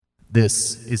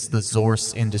This is the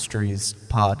Zorse Industries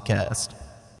podcast.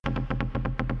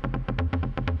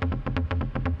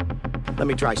 Let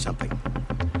me try something.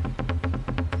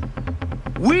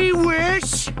 We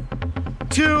wish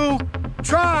to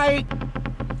try.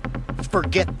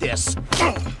 Forget this.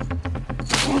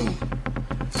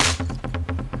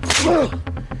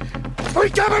 We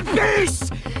come in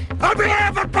peace on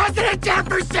behalf of President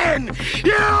Jefferson.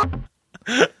 You.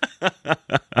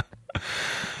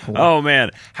 Oh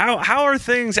man, how are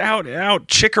things out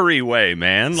Chicory way,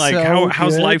 man? Like So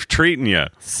how's good. life treating you?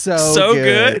 So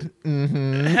good.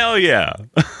 Mm-hmm. Hell yeah.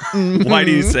 Why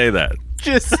do you say that?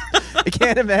 Just, I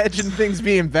can't imagine things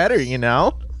being better, you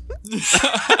know?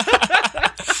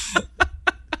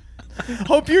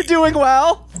 Hope you're doing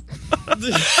well.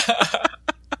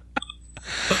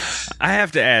 I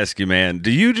have to ask you, man, do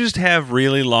you just have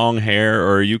really long hair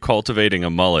or are you cultivating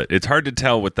a mullet? It's hard to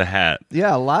tell with the hat.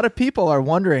 Yeah, a lot of people are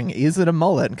wondering, is it a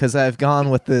mullet? Because I've gone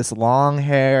with this long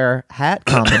hair hat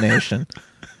combination.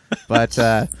 But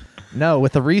no,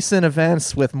 with the recent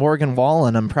events with Morgan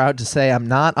Wallen, I'm proud to say I'm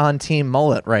not on Team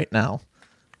Mullet right now.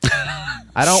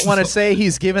 I don't want to say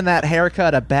he's given that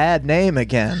haircut a bad name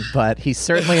again, but he's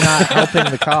certainly not helping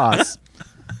the cause.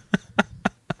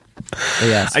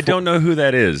 Yes. I don't know who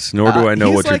that is, nor do I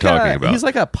know what you're talking about. He's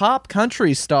like a pop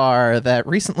country star that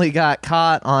recently got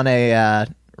caught on a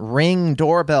Ring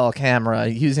doorbell camera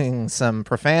using some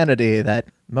profanity that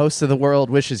most of the world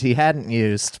wishes he hadn't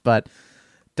used. But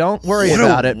don't worry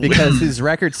about it because his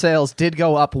record sales did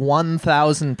go up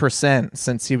 1,000%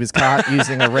 since he was caught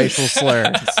using a racial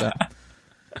slur. So.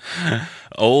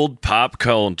 Old pop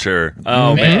culture.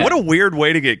 Oh man, what a weird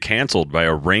way to get canceled by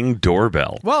a Ring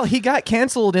doorbell. Well, he got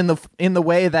canceled in the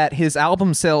way that his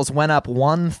album sales went up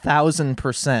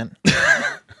 1,000%.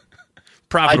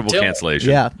 Profitable cancellation.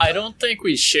 Yeah. I don't think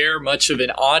we share much of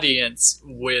an audience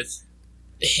with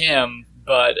him,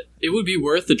 but it would be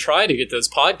worth the try to get those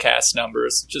podcast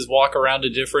numbers. Just walk around to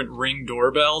different Ring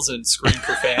doorbells and scream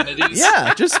profanities.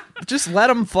 Yeah, just let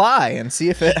them fly and see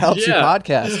if it helps your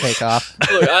podcast take off.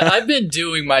 Look, I've been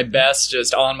doing my best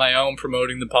just on my own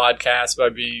promoting the podcast by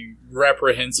being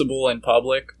reprehensible in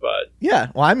public, but...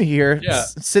 Yeah, well, I'm here,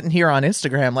 sitting here on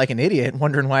Instagram like an idiot,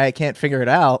 wondering why I can't figure it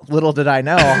out. Little did I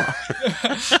know.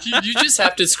 you just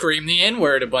have to scream the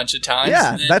N-word a bunch of times,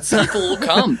 Yeah, and then that's people will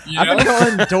come. I've been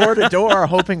going door to door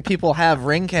hoping people have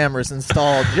Ring cameras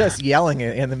installed, just yelling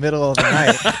it in the middle of the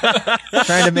night,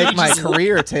 trying to make my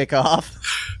career take off.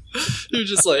 You're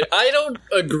just like, I don't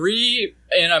agree,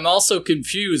 and I'm also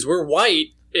confused. We're white,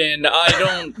 and I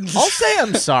don't... I'll say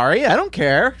I'm sorry. I don't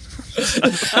care.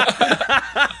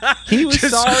 He was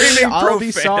Just sorry. screaming I'll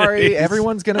be profanities. sorry.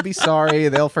 Everyone's going to be sorry.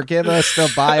 They'll forgive us.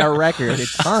 They'll buy our record.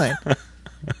 It's fine.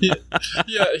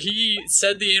 Yeah, he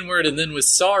said the N-word and then was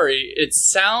sorry. It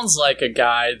sounds like a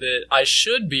guy that I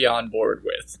should be on board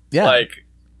with. Yeah. Like,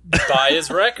 buy his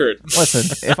record.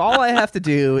 Listen, if all I have to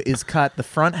do is cut the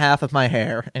front half of my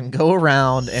hair and go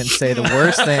around and say the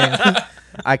worst thing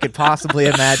I could possibly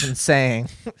imagine saying,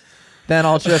 then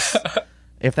I'll just...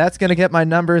 If that's going to get my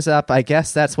numbers up, I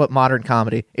guess that's what modern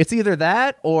comedy. It's either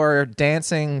that or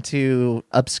dancing to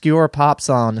obscure pop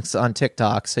songs on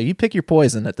TikTok. So you pick your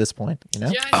poison at this point, you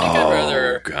know? Yeah, I think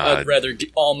I'd rather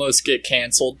almost get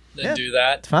canceled than do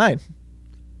that. It's fine.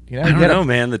 You know, I don't know,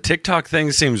 man. The TikTok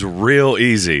thing seems real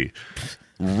easy.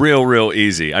 Real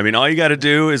easy. I mean, all you got to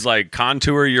do is like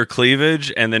contour your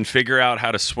cleavage and then figure out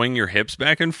how to swing your hips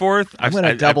back and forth. I'm going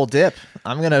to double dip.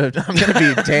 I'm going to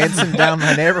be dancing down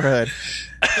my neighborhood.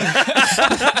 I'm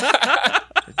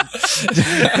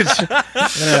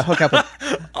gonna hook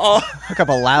up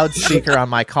a loudspeaker on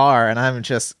my car, and I'm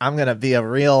gonna be a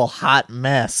real hot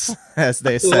mess, as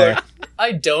they say. Look,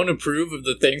 I don't approve of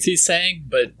the things he's saying,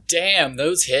 but damn,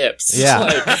 those hips. Yeah.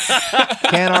 Like,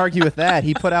 Can't argue with that.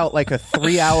 He put out like a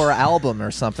 3-hour album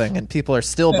or something, and people are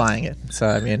still buying it. So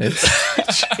I mean, it's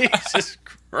Jesus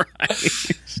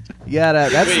Christ. yeah,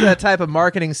 that's the type of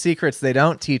marketing secrets they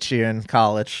don't teach you in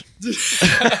college.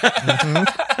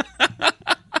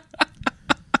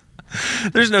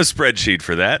 There's no spreadsheet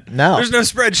for that. No. There's no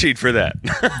spreadsheet for that.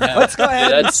 Let's go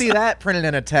ahead and see that printed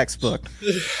in a textbook.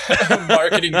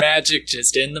 marketing magic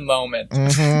just in the moment.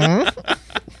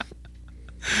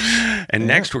 And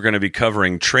next, we're going to be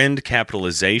covering trend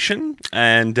capitalization,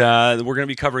 and we're going to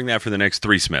be covering that for the next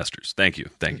 3 semesters. Thank you.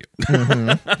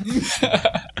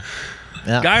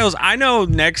 Yeah. Giles, I know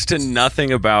next to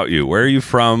nothing about you. Where are you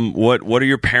from? What are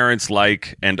your parents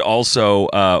like? And also,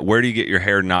 where do you get your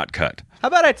hair not cut? How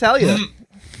about I tell you?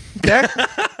 Okay? How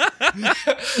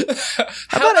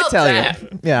about I tell you?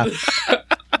 Yeah. How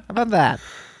about that?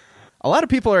 A lot of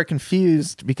people are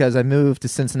confused because I moved to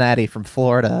Cincinnati from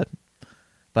Florida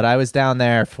But I was down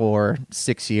there for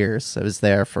 6 years. I was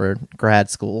there for grad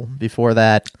school. Before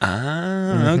that,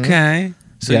 Okay.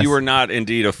 So Yes. you were not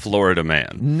indeed a Florida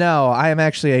man. no, I am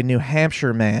actually a New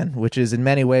Hampshire man, which is in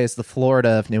many ways the Florida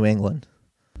of New England.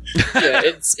 Yeah,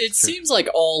 it seems like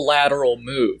all lateral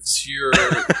moves. You're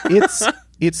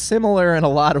It's similar in a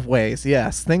lot of ways.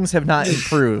 Yes, things have not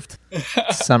improved.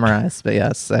 To summarize, but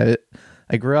yes,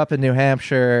 I grew up in New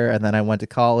Hampshire, and then I went to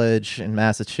college in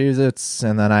Massachusetts,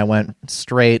 and then I went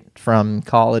straight from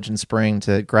college in spring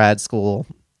to grad school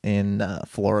in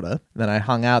Florida. Then I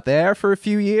hung out there for a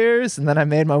few years, and then I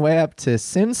made my way up to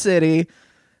Sin City,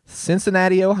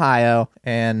 Cincinnati, Ohio,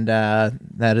 and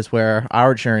that is where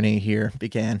our journey here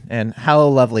began. And how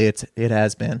lovely it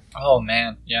has been. oh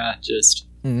man, yeah, just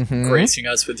gracing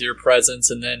us with your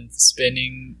presence and then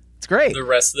spending It's great. the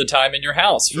rest of the time in your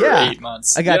house for Yeah. 8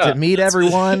 months. I got Yeah, to meet that's-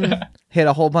 everyone, hit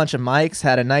a whole bunch of mics,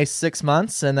 had a nice 6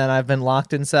 months, and then I've been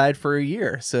locked inside for a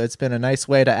year. So it's been a nice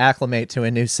way to acclimate to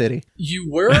a new city. You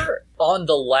were on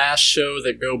the last show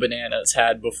that Go Bananas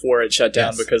had before it shut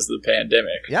down Yes. because of the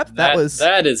pandemic. Yep,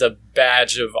 that is a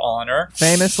badge of honor.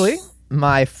 Famously,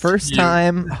 my first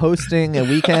time hosting a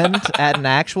weekend at an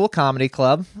actual comedy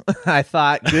club. I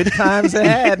thought, good times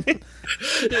ahead.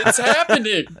 It's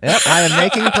happening. Yep, I am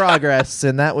making progress,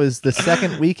 and that was the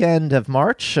second weekend of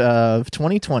March of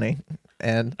 2020.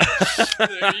 And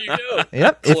There you go.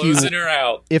 yep, Closing her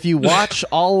out. if you watch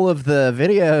all of the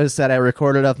videos that I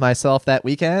recorded of myself that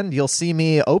weekend, you'll see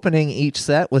me opening each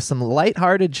set with some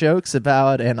lighthearted jokes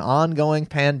about an ongoing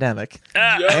pandemic.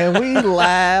 And we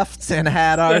laughed and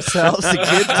had ourselves a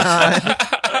good time.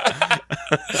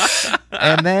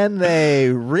 And then they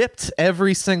ripped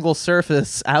every single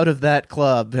surface out of that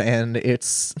club, and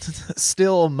it's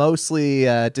still mostly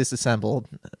disassembled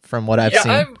from what I've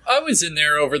seen. I was in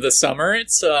there over the summer.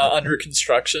 It's under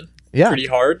construction. Yeah. Pretty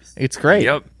hard. It's great.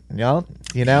 Yep.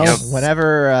 You know,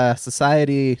 whenever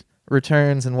society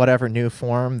returns in whatever new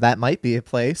form, that might be a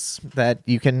place that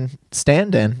you can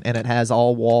stand in, and it has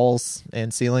all walls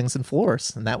and ceilings and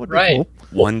floors, and that would be Right. cool.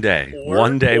 One day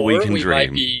we can we might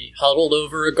dream. be huddled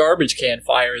over a garbage can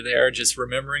fire there, just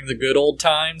remembering the good old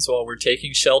times while we're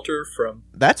taking shelter from.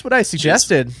 That's what I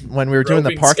suggested when we were doing the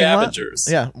roving parking scavengers.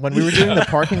 lot. Yeah, when we were doing the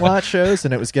parking lot shows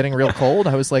and it was getting real cold,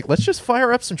 I was like, let's just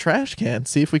fire up some trash cans,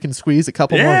 see if we can squeeze a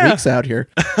couple more weeks out here.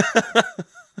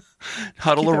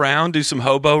 Huddle around, do some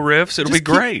hobo riffs. It'll be Just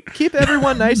great. Keep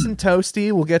everyone nice and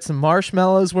toasty. We'll get some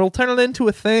marshmallows. We'll turn it into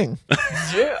a thing.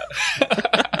 Yeah.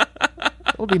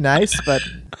 It'll be nice, but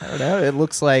I don't know. It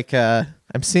looks like I'm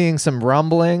seeing some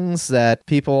rumblings that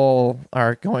people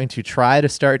are going to try to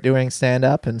start doing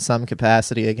stand-up in some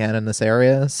capacity again in this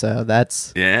area. So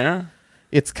that's Yeah.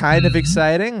 it's kind of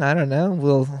exciting. I don't know.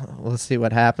 We'll see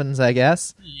what happens, I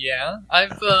guess. Yeah,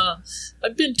 I've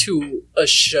been to a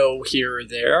show here or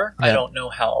there. I Yeah. don't know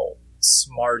how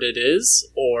smart it is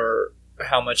or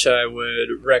how much I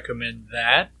would recommend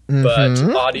that, but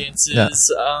Mhm.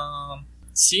 audiences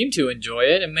seem to enjoy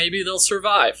it, and maybe they'll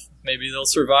survive. Maybe they'll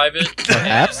survive it.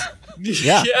 Perhaps.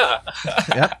 Yeah. Yeah.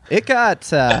 Yep. It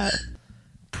got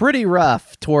pretty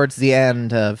rough towards the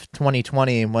end of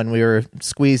 2020 when we were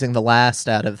squeezing the last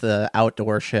out of the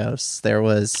outdoor shows. There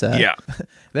was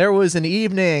there was an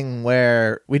evening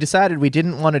where we decided we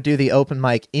didn't want to do the open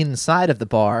mic inside of the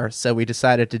bar, so we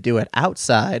decided to do it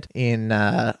outside in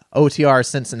OTR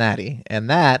Cincinnati, and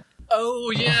that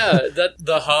Oh yeah, that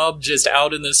the hub just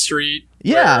out in the street.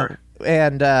 yeah,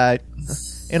 and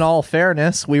in all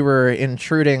fairness, we were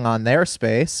intruding on their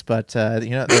space, but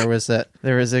there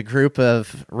was a group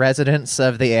of residents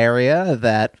of the area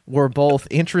that were both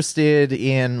interested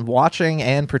in watching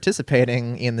and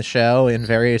participating in the show in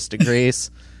various degrees.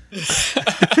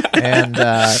 And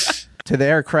to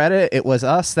their credit, it was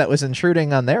us that was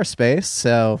intruding on their space.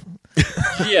 So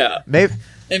Yeah, maybe.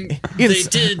 and they It's-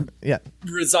 did Yeah,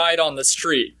 reside on the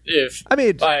street. If I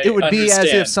mean, I it would be as if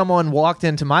understand. someone walked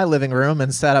into my living room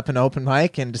and set up an open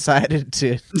mic and decided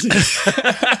to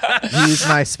use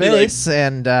my space.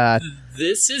 And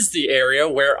This is the area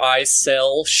where I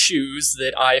sell shoes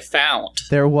that I found.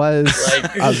 there was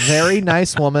Like- a very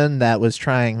nice woman that was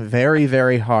trying very,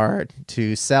 very hard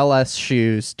to sell us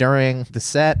shoes during the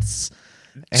sets.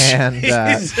 And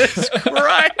Jesus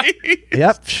Christ.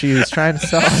 yep, she was trying to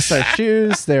sell us our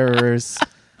shoes. There was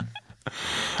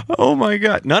Oh my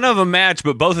God. None of them match,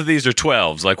 but both of these are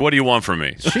 12s. Like, what do you want from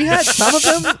me? she had some of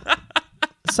them.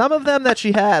 Some of them that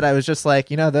she had, I was just like,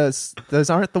 those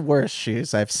aren't the worst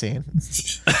shoes I've seen.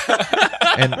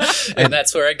 and And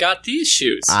that's where I got these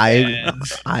shoes.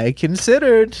 I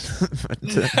considered,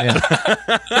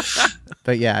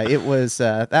 but yeah, it was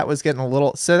that was getting a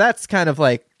little. So that's kind of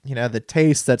like the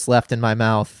taste that's left in my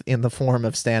mouth in the form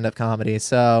of stand-up comedy.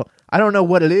 So I don't know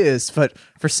what it is, but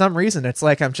for some reason, it's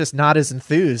like I'm just not as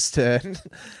enthused to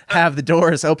have the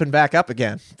doors open back up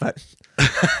again. But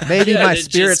maybe my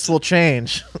spirits will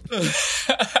change.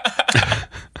 A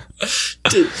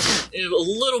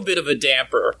little bit of a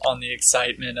damper on the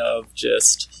excitement of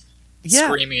just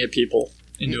screaming at people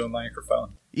into a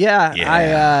microphone.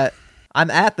 I'm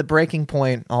at the breaking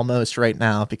point almost right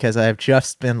now because I've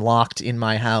just been locked in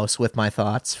my house with my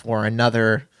thoughts for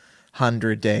another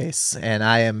 100 days, and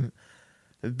I am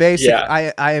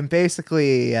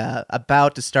basically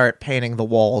about to start painting the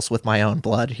walls with my own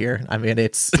blood here. I mean,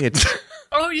 it's.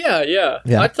 Oh yeah.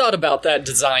 I thought about that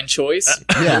design choice.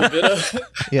 Yeah,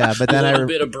 but then a little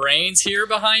bit of brains here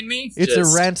behind me. It's a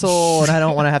rental, and I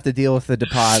don't want to have to deal with the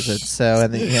deposit. So, I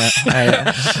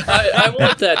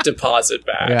want that deposit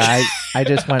back. Yeah, I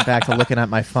just went back to looking at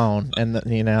my phone, and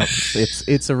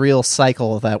it's a real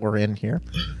cycle that we're in here.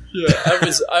 Yeah,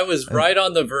 I was right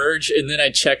on the verge, and then I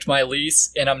checked my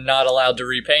lease, and I'm not allowed to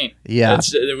repaint. Yeah,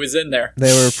 it was in there.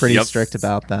 They were pretty strict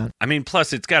about that. I mean,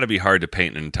 plus it's got to be hard to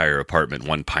paint an entire apartment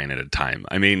one pint at a time.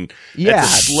 I mean, it's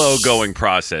a slow going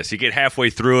process. You get halfway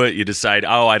through it, you decide,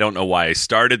 I don't know why I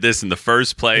started this in the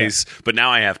first place, but now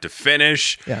I have to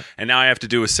finish, and now I have to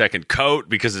do a second coat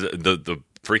because the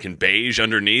freaking beige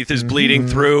underneath is bleeding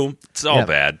through. It's all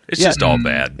bad. It's just all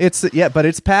bad. But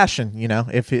it's passion,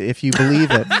 if you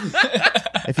believe it.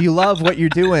 If you love what you're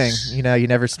doing, you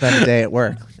never spend a day at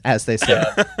work, as they say.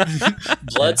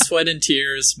 Blood, sweat, and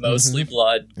tears, mostly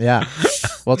blood. Yeah.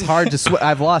 Well, it's hard to sweat.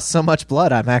 I've lost so much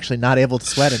blood, I'm actually not able to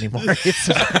sweat anymore.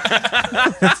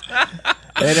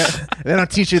 They don't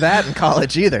teach you that in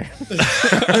college either.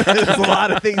 There's a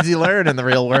lot of things you learn in the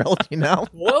real world,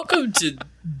 Welcome to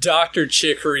Dr.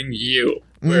 Chickering U,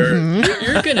 where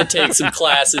you're going to take some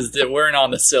classes that weren't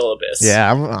on the syllabus.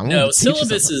 Yeah, I'm no,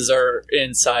 syllabuses are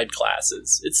inside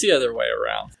classes. It's the other way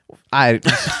around.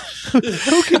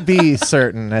 Who could be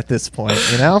certain at this point,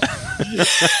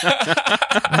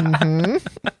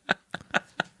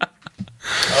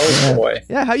 Oh boy!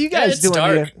 Yeah, how you guys doing?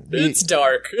 Dark. It's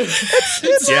dark.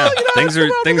 Things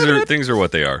are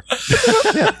what they are.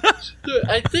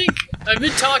 I think I've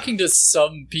been talking to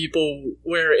some people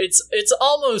where it's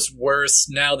almost worse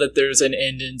now that there's an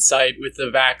end in sight with the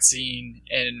vaccine,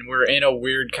 and we're in a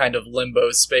weird kind of limbo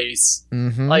space.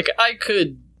 Like I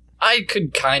could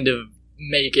kind of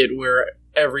make it where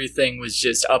everything was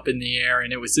just up in the air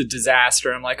and it was a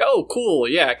disaster. I'm like, oh, cool,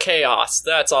 yeah, chaos,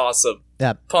 that's awesome.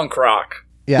 Yeah, punk rock.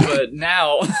 Yeah, but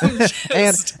now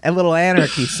and a little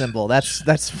anarchy symbol. That's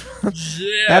what I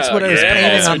was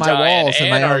painting on my walls in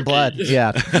my own blood.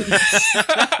 Yeah,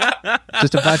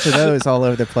 just a bunch of those all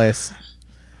over the place.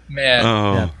 Man,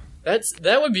 yeah.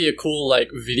 That would be a cool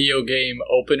video game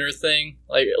opener thing,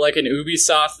 like an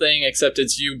Ubisoft thing, except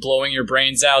it's you blowing your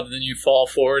brains out and then you fall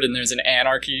forward and there's an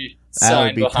anarchy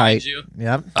sign behind you.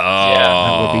 Yep. Oh,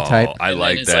 that would be tight. I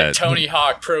like it's that. Like Tony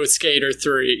Hawk Pro Skater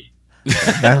 3.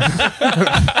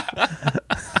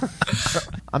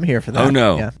 I'm here for that. Oh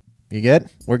no. Yeah. You good?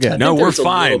 We're good. No, we're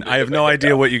fine. I have no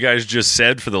idea what you guys just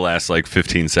said for the last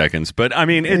 15 seconds, but I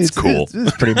mean, it's cool.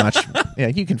 It's pretty much. Yeah,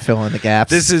 you can fill in the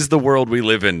gaps. This is the world we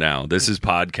live in now. This is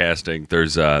podcasting.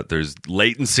 There's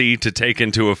latency to take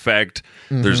into effect.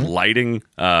 There's lighting,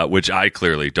 which I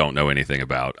clearly don't know anything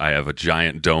about. I have a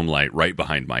giant dome light right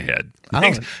behind my head.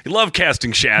 I love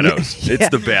casting shadows. Yeah. It's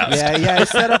the best. Yeah. I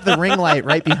set up the ring light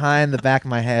right behind the back of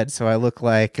my head, so I look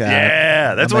like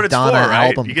that's a what it's for, Madonna right?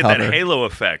 album You get cover. that halo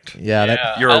effect.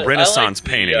 Yeah, you're a Renaissance I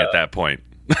like painting at that point.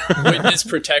 Witness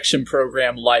protection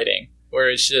program lighting, where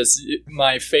it's just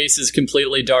my face is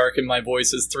completely dark and my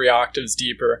voice is 3 octaves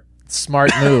deeper. Smart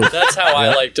move. That's how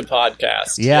I like to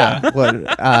podcast. Yeah.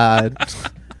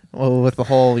 Well, with the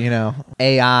whole,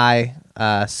 AI,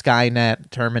 Skynet,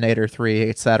 Terminator 3,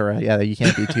 etc. Yeah, you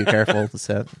can't be too careful.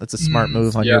 So that's a smart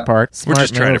move on your part. We're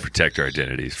just trying to protect our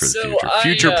identities for the future.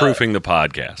 Future-proofing the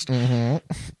podcast.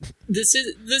 This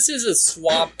is a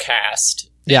Swapcast.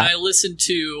 Yeah. And I listened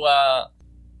to,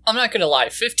 I'm not going to lie,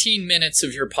 15 minutes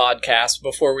of your podcast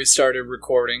before we started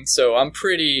recording, so I'm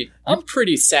pretty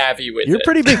savvy with it. You're a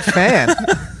pretty big fan.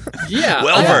 Yeah.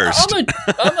 Well-versed.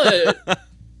 I'm a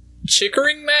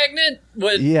Chickering magnet?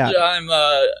 I'm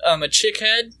a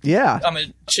chickhead? Yeah. I'm a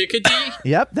chickadee?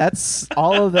 Yep, that's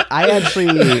all of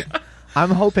the... I'm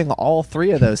hoping all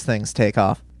 3 of those things take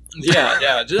off.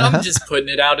 Yeah. I'm just putting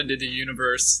it out into the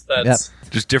universe. That's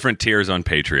just different tiers on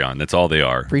Patreon. That's all they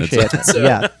are. Appreciate it. So,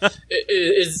 yeah.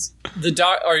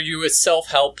 Are you a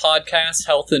self-help podcast,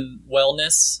 health and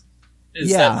wellness?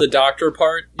 Is Yeah. that the doctor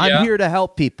part? Yeah. I'm here to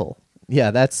help people. Yeah,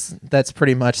 that's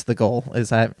pretty much the goal. That's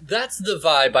the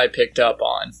vibe I picked up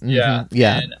on. Yeah.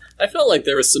 And I felt like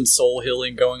there was some soul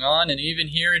healing going on, and even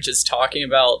here, just talking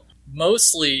about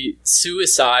mostly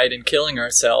suicide and killing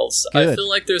ourselves, Good. I feel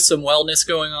like there's some wellness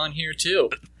going on here too.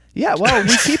 Yeah, well,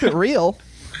 we keep it real.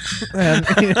 And,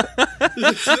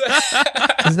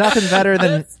 there's nothing better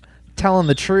than telling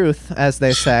the truth, as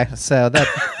they say. So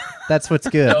that's what's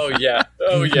good. Oh yeah.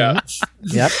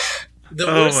 Yep. The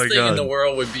worst thing in the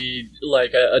world would be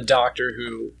like a doctor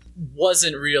who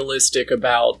wasn't realistic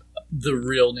about the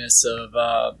realness of,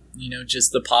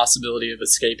 just the possibility of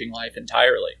escaping life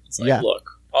entirely. It's like,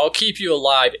 look, I'll keep you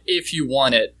alive if you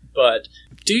want it, but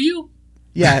do you?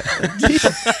 Yeah.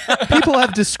 People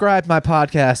have described my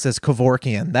podcast as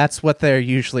Kevorkian. That's what they're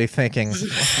usually thinking.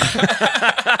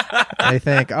 They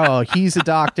think, oh, he's a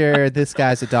doctor, this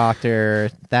guy's a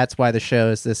doctor, that's why the show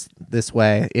is this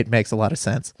way. It makes a lot of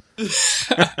sense.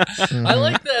 I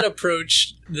like that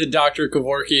approach that Dr.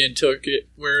 Kevorkian took,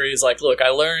 where he's like, look, I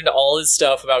learned all this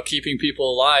stuff about keeping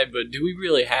people alive, but do we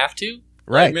really have to?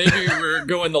 Right. Like, maybe we're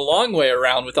going the long way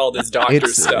around with all this doctor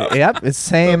stuff. Yep, it's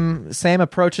same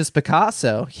approach as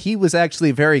Picasso. He was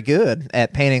actually very good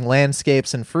at painting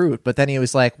landscapes and fruit, but then he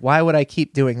was like, why would I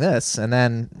keep doing this? And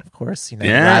then, of course,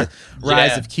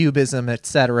 rise of Cubism, et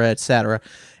cetera, et cetera.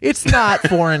 It's not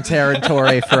foreign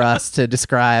territory for us to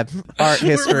describe art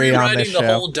history on this show. We're rewriting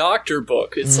the whole doctor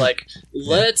book. It's like,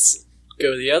 let's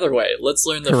go the other way. Let's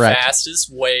learn the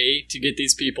fastest way to get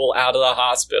these people out of the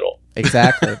hospital.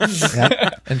 Exactly.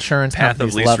 Yep. Insurance path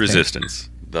of least resistance.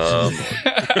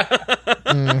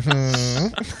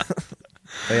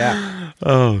 Yeah.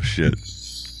 Oh shit,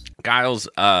 Giles.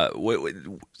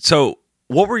 So,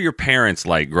 what were your parents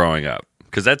like growing up?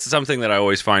 Because that's something that I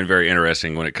always find very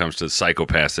interesting when it comes to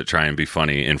psychopaths that try and be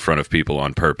funny in front of people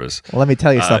on purpose. Well, let me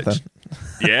tell you something.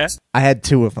 Yeah? I had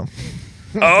 2 of them.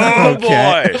 Oh,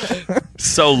 boy.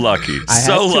 So lucky. I had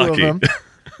 2 of them,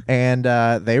 and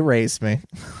they raised me.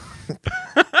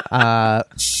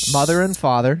 Mother and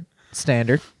father,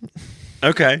 standard.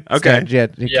 Okay.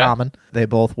 Standard, common. They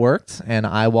both worked, and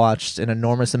I watched an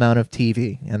enormous amount of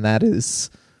TV, and that is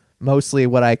mostly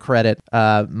what I credit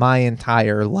my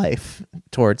entire life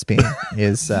towards being,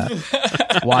 is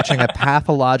watching a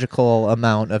pathological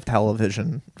amount of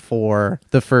television for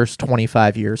the first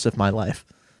 25 years of my life.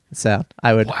 So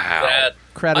I would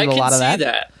credit a lot of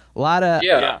that. A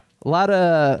lot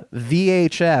of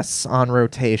VHS on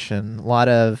rotation. A lot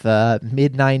of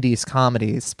mid-90s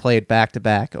comedies played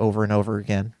back-to-back over and over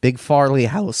again. Big Farley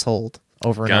household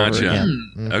over and over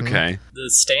again. Mm-hmm. Okay. The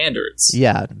standards.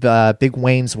 Yeah, big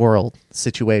Wayne's World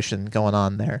situation going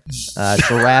on there.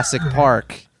 Jurassic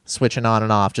Park switching on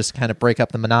and off, just kind of break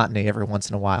up the monotony every once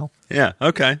in a while. Yeah,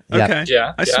 okay.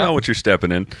 Yeah, I smell what you're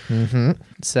stepping in. Mm-hmm.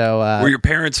 So, were your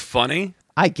parents funny?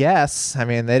 I guess. I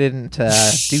mean, they didn't do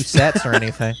sets or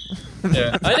anything.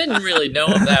 Yeah. I didn't really know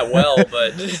them that well,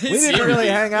 but we didn't really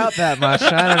hang out that much.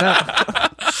 I don't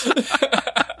know.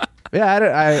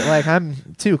 Yeah, I'm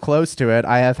too close to it.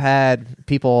 I have had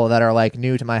people that are like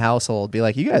new to my household be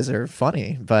like, "You guys are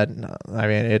funny," but I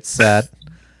mean, it's right.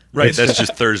 It's that's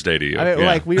just Thursday to you. I mean,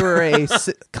 like we were a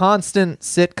constant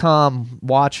sitcom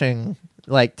watching.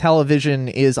 Like television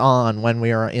is on when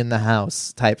we are in the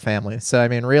house type family. So I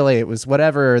mean, really, it was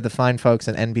whatever the fine folks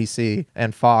at NBC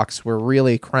and Fox were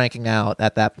really cranking out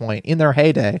at that point in their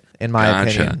heyday. In my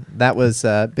opinion, that was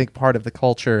a big part of the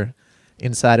culture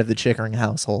inside of the Chickering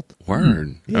household.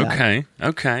 Word. Yeah.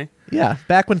 Okay. Yeah,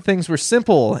 back when things were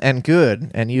simple and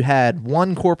good, and you had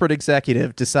one corporate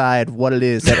executive decide what it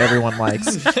is that everyone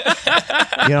likes.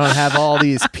 You don't have all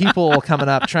these people coming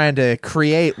up trying to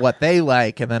create what they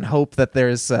like and then hope that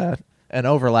there's an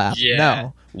overlap. Yeah.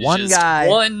 No, one guy,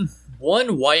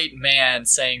 one white man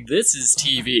saying this is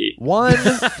TV. One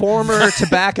former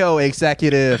tobacco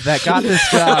executive that got this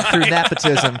job through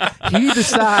nepotism. He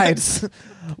decides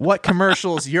what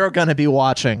commercials you're going to be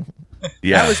watching.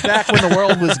 Yeah. That was back when the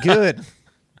world was good.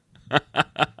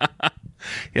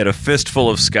 He had a fistful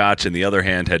of scotch, and the other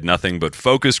hand had nothing but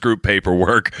focus group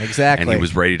paperwork. Exactly. And he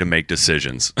was ready to make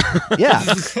decisions. Yeah.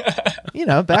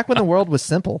 Back when the world was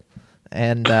simple.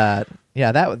 And, that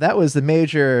was the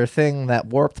major thing that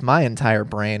warped my entire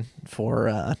brain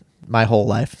for my whole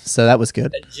life. So that was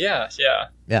good. Yeah.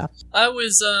 I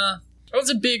was a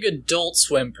big Adult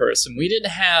Swim person. We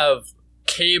didn't have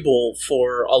cable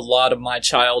for a lot of my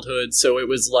childhood, so it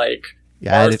was like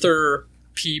Arthur,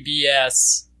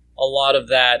 PBS, a lot of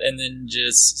that, and then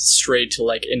just straight to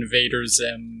like Invader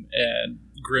Zim and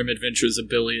Grim Adventures of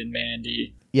Billy and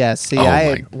Mandy. Yeah, see,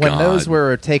 when those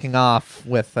were taking off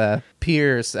with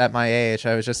peers at my age,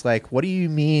 I was just like, what do you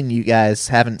mean you guys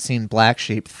haven't seen Black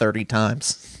Sheep 30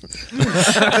 times?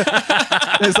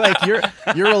 It's like,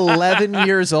 you're 11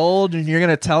 years old and you're going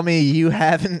to tell me you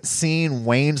haven't seen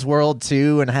Wayne's World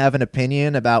 2 and have an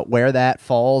opinion about where that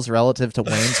falls relative to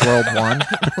Wayne's World 1?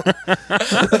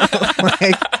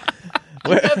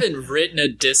 You haven't written a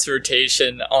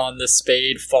dissertation on the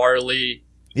Spade Farley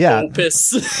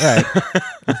opus. Right.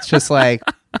 It's just like,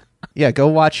 yeah, go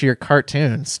watch your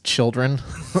cartoons, children.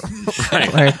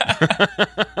 Right.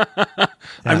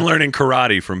 I'm learning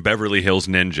karate from Beverly Hills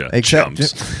Ninja.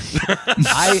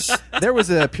 There was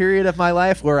a period of my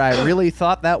life where I really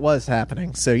thought that was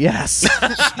happening. So yes.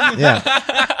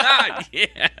 Yeah.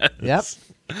 Yes.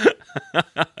 Yep.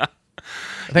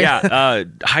 Yeah,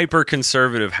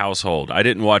 hyper-conservative household. I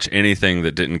didn't watch anything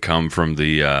that didn't come from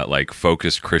the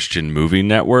Focused Christian Movie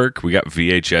Network. We got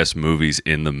VHS movies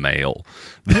in the mail.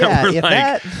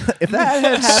 If that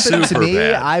had happened to me,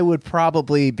 bad. I would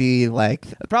probably be like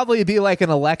an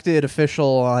elected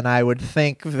official, and I would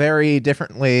think very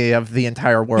differently of the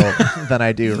entire world than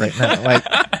I do right now. Like,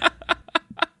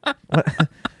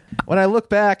 when I look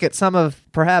back at some of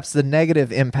perhaps the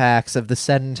negative impacts of the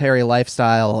sedentary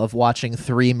lifestyle of watching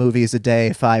 3 movies a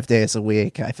day, 5 days a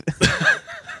week,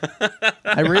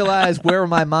 I realize where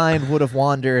my mind would have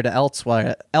wandered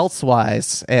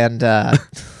elsewise, and I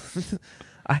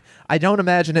don't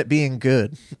imagine it being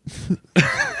good.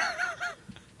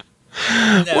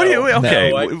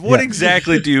 What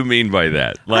exactly do you mean by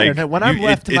that? Like, I don't know. When I'm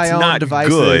left to my own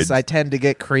devices, I tend to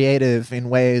get creative in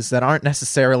ways that aren't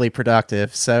necessarily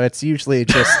productive. So it's usually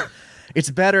just, it's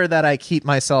better that I keep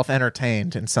myself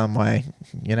entertained in some way,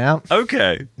 you know?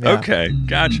 Okay. Yeah. Okay.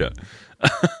 Gotcha.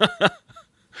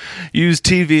 Use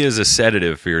TV as a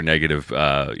sedative for your negative,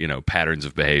 patterns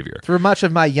of behavior. Through much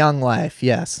of my young life,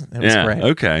 yes, it was great.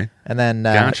 Okay, and then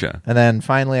gotcha. And then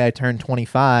finally, I turned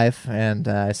 25, and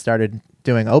I started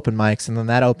doing open mics, and then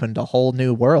that opened a whole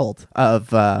new world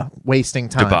of wasting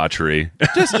time, debauchery.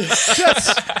 Just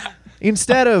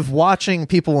instead of watching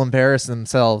people embarrass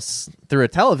themselves through a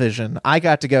television, I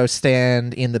got to go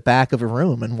stand in the back of a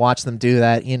room and watch them do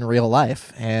that in real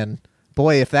life. And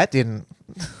boy, if that didn't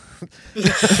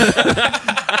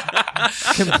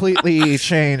completely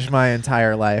changed my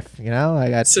entire life, I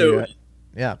got to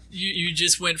yeah. You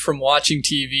just went from watching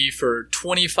TV for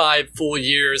 25 full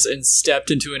years and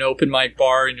stepped into an open mic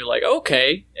bar, and you're like,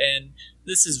 okay, and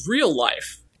this is real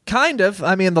life. Kind of.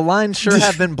 I mean, the lines sure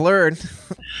have been blurred.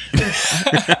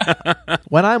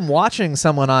 When I'm watching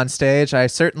someone on stage, I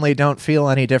certainly don't feel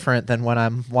any different than when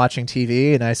I'm watching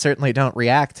TV, and I certainly don't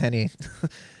react any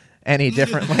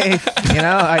differently.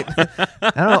 I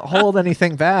don't hold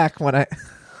anything back when I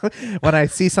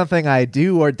see something I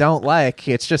do or don't like.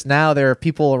 It's just now there are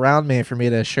people around me for me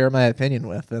to share my opinion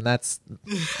with, and that's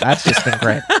just been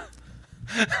great.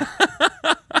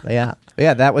 Yeah,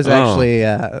 that was actually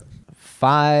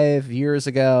 5 years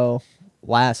ago.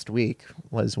 Last week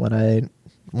was when I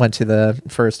went to the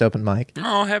first open mic.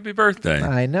 Oh, happy birthday.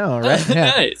 I know, right? Yeah.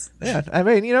 Nice. Yeah. I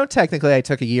mean, technically I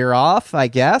took a year off, I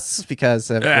guess, because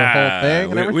of the whole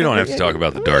thing. We don't have to talk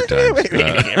about the dark times.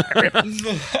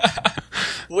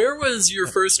 Where was your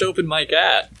first open mic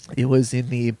at? It was in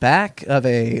the back of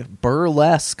a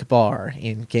burlesque bar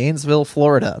in Gainesville,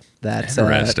 Florida. That's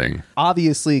interesting.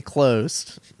 Obviously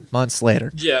closed months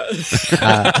later. Yeah.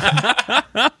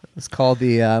 It's called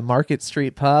the Market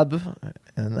Street Pub,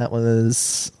 and that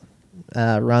was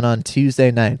run on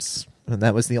Tuesday nights. And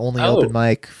that was the only open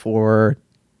mic for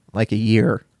like a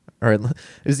year. Or it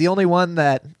was the only one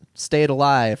that stayed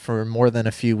alive for more than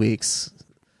a few weeks.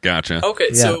 Gotcha.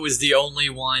 Okay, so it was the only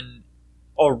one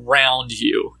around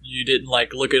you. You didn't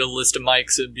look at a list of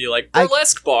mics and be like,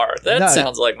 burlesque bar. That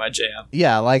sounds like my jam.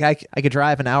 Yeah, I could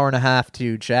drive an hour and a half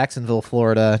to Jacksonville,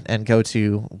 Florida, and go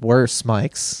to worse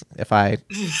mics if I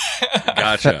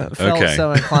felt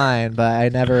so inclined, but I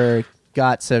never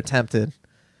got so tempted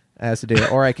as to do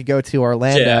it. Or I could go to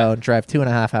Orlando and drive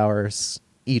 2.5 hours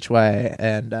each way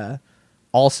and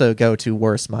also go to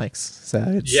worse mics. So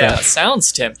it's,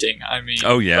 sounds tempting. I mean,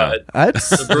 it's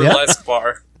the burlesque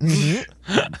bar. Mm-hmm.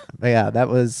 But yeah, that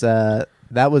was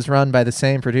run by the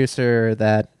same producer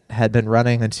that had been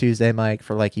running a Tuesday mic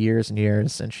for years and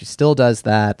years, and she still does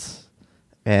that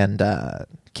and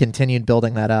continued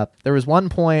building that up. There was one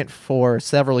point for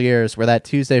several years where that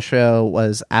Tuesday show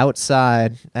was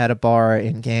outside at a bar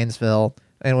in Gainesville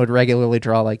and would regularly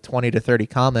draw 20 to 30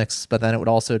 comics, but then it would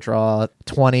also draw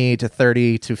 20 to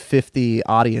 30 to 50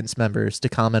 audience members to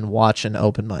come and watch an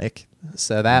open mic.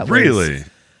 So that really?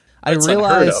 I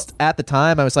realized at the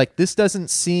time, I was like, this doesn't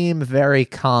seem very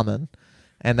common.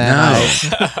 And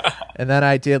then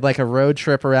I did like a road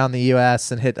trip around the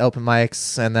U.S. and hit open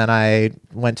mics, and then I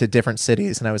went to different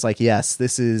cities, and I was like, yes,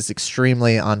 this is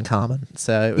extremely uncommon.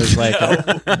 So it was like,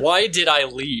 why did I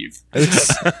leave?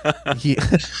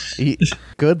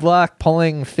 Good luck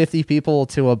pulling 50 people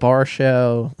to a bar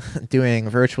show doing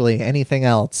virtually anything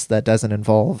else that doesn't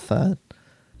involve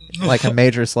like a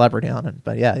major celebrity on it.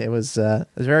 But yeah, it was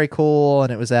very cool,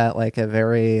 and it was at like a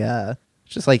very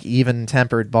just like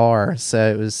even-tempered bar.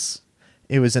 So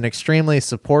it was an extremely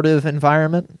supportive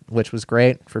environment, which was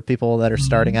great for people that are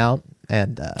starting out,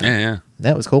 and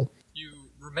that was cool. You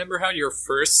remember how your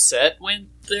first set went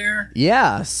there?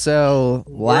 Yeah, so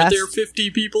were there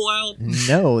 50 people out?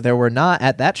 No, there were not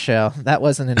at that show. That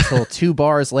wasn't until 2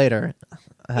 bars later.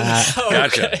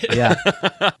 Gotcha. Yeah.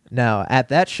 No, at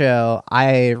that show,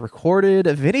 I recorded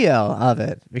a video of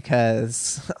it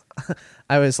because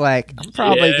I was like, I'm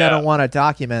probably going to want to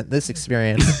document this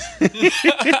experience.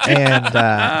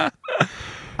 And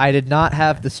I did not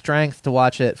have the strength to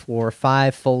watch it for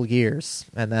 5 full years.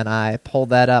 And then I pulled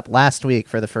that up last week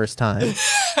for the first time.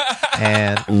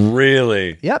 And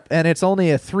really? Yep. And it's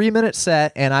only a 3-minute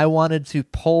set, and I wanted to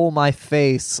pull my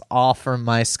face off from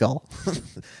my skull.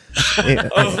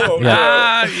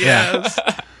 Yes.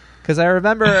 Because I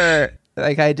remember,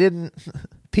 like,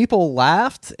 people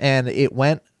laughed and it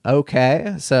went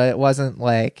okay. So it wasn't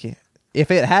like,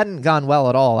 if it hadn't gone well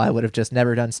at all, I would have just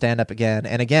never done stand up again.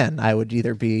 And again, I would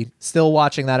either be still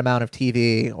watching that amount of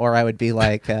TV, or I would be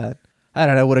like, I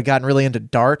don't know, would have gotten really into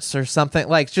darts or something,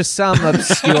 like just some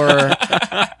obscure.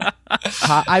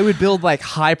 I would build like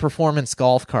high performance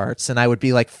golf carts, and I would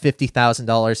be like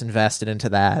 $50,000 invested into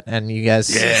that. And you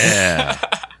guys,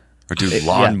 or do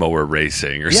lawnmower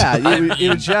racing or something.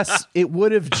 It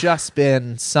would have just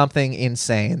been something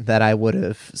insane that I would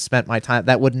have spent my time.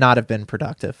 That would not have been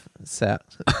productive. So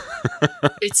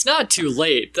it's not too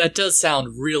late. That does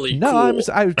sound really cool. I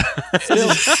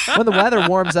still, when the weather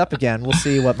warms up again, we'll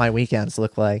see what my weekends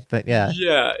look like. But yeah,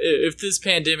 if this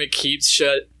pandemic keeps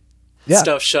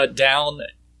stuff shut down,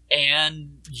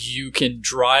 and you can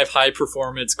drive high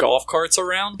performance golf carts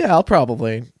around, I'll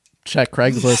probably check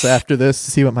Craigslist after this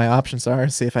to see what my options are,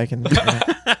 see if I can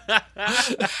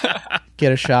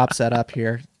get a shop set up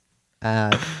here.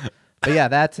 But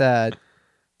yeah,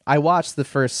 I watched the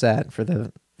first set for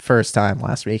the first time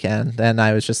last weekend, and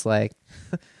I was just like,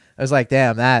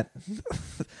 damn, that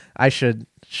I should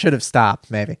have stopped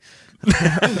maybe.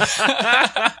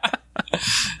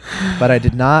 But I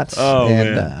did not.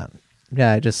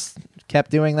 I just kept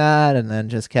doing that, and then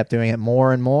just kept doing it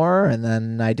more and more, and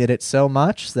then I did it so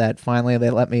much that finally they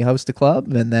let me host a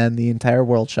club, and then the entire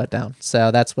world shut down. So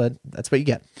that's what you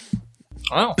get.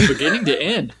 Wow, beginning to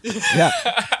end. Yeah.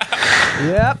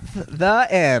 Yep, the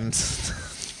end.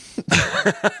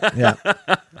 Yeah.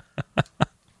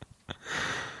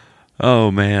 Oh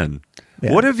man.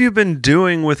 Yeah. What have you been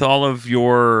doing with all of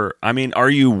your... I mean,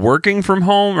 are you working from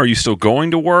home? Are you still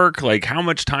going to work? Like, how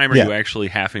much time are you actually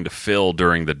having to fill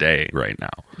during the day right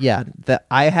now? Yeah,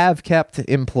 I have kept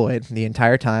employed the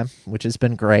entire time, which has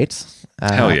been great.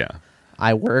 Hell yeah.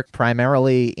 I work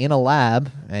primarily in a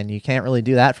lab, and you can't really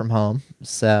do that from home.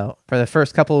 So for the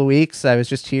first couple of weeks, I was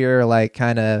just here, like,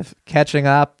 kind of catching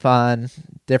up on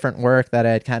different work that I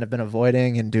had kind of been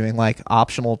avoiding, and doing like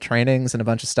optional trainings and a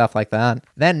bunch of stuff like that.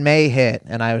 Then May hit,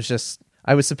 and I was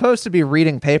supposed to be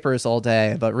reading papers all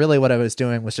day, but really what I was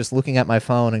doing was just looking at my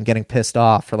phone and getting pissed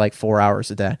off for like 4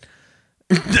 hours a day.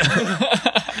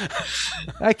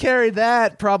 I carried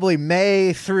that probably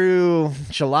May through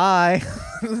July,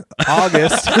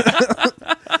 August.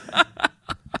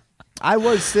 I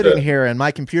was sitting here and my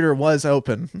computer was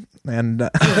open, and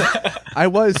I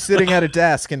was sitting at a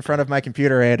desk in front of my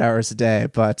computer 8 hours a day,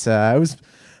 but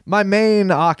my main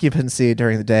occupancy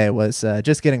during the day was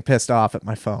just getting pissed off at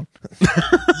my phone.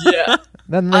 Yeah.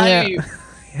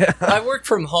 I worked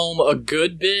from home a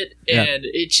good bit, and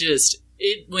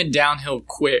it went downhill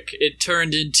quick. It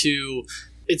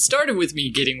started with me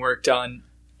getting work done,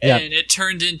 and it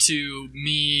turned into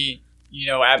me,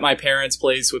 at my parents'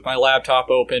 place with my laptop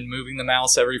open, moving the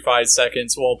mouse every 5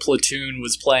 seconds while Platoon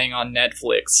was playing on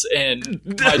Netflix. And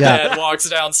my dad walks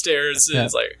downstairs and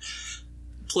is like,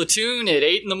 Platoon at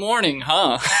 8 a.m,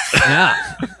 huh? Yeah.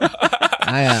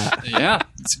 Yeah,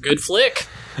 it's a good flick.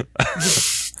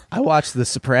 I watched The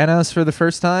Sopranos for the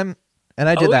first time, and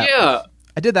I did that. Yeah.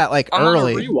 I did that like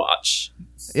early. On a rewatch.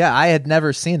 Yeah, I had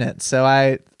never seen it, so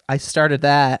I started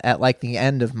that at like the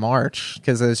end of March,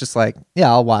 because I was just like,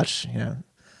 I'll watch a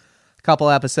couple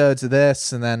episodes of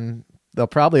this, and then they'll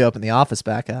probably open The Office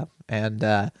back up. And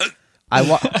I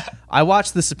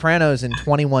watched The Sopranos in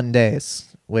 21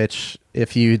 days, which,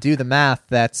 if you do the math,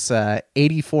 that's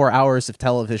 84 hours of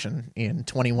television in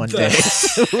 21 days.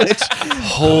 Which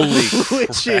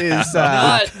is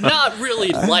not really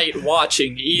light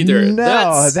watching either.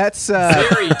 No, that's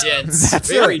very dense,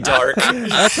 very dark.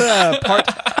 That's a part.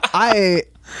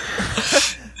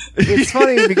 It's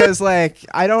funny because, like,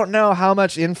 I don't know how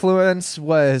much influence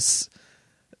was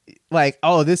like,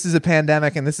 oh, this is a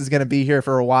pandemic and this is going to be here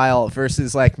for a while,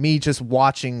 versus like me just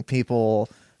watching people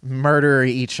murder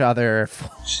each other for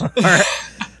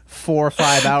 4 or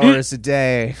 5 hours a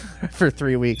day for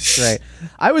 3 weeks straight.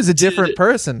 I was a different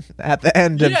person at the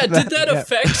end of that. Did that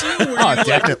affect you? Were Oh, you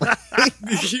definitely.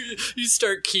 you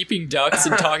start keeping ducks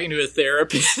and talking to a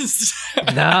therapist?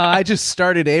 No, I just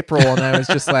started April and I was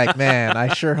just like, man,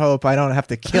 I sure hope I don't have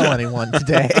to kill anyone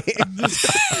today.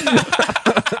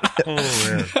 Oh,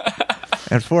 man.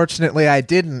 Unfortunately, I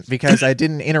didn't, because I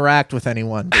didn't interact with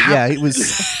anyone. But yeah, it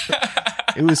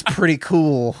was pretty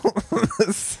cool.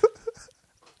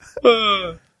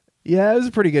 Yeah, it was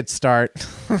a pretty good start.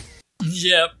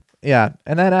 Yep. Yeah,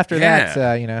 and then after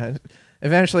that,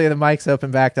 eventually the mics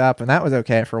opened back up, and that was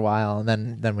okay for a while,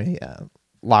 and then we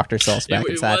locked ourselves back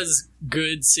inside. It was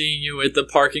good seeing you at the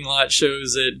parking lot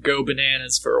shows at Go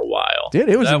Bananas for a while. Dude,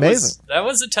 it was amazing. That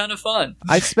was a ton of fun.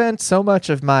 I spent so much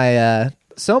of my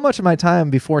time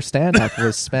before stand-up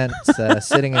was spent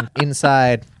sitting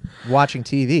inside watching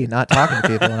TV, not talking to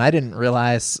people, and I didn't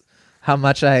realize how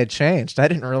much I had changed. I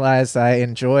didn't realize I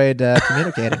enjoyed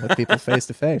communicating with people face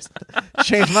to face.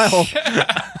 Changed my whole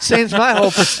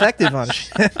perspective on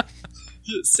shit.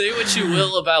 Say what you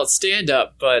will about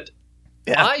stand-up, but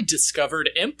I discovered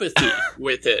empathy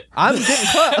with it. I'm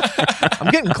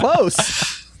getting close.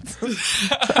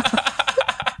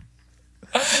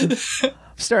 I'm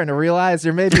starting to realize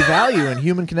there may be value in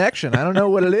human connection. I don't know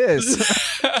what it is.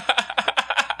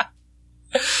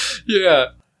 Yeah.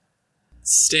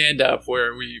 Stand-up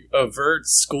where we avert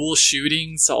school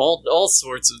shootings, all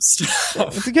sorts of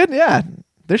stuff. It's a good,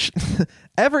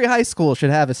 every high school should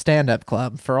have a stand-up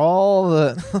club for all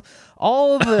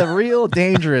the real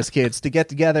dangerous kids to get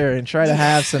together and try to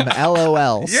have some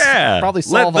LOLs. Yeah, probably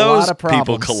solve a lot of problems.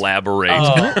 People collaborate.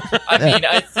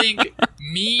 I think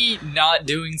me not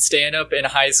doing stand-up in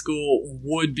high school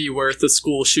would be worth a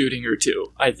school shooting or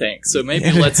two, I think. So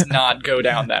maybe let's not go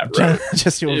down that road.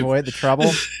 Just to avoid the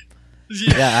trouble.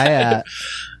 Yeah,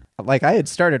 I had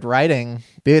started writing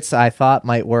bits I thought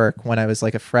might work when I was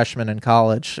like a freshman in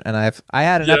college, and I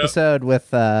had an episode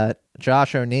with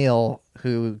Josh O'Neill,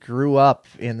 who grew up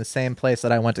in the same place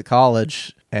that I went to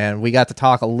college, and we got to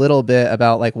talk a little bit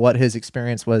about like what his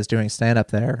experience was doing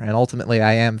stand-up there, and ultimately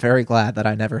I am very glad that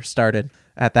I never started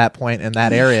at that point in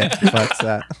that area.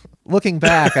 But looking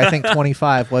back, I think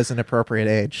 25 was an appropriate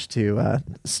age to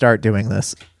start doing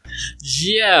this.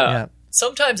 Yeah.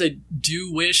 Sometimes I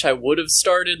do wish I would have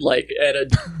started like at a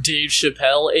Dave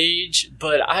Chappelle age,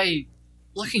 but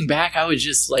looking back, I was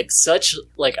just like such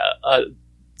like a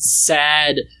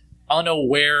sad,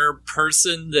 unaware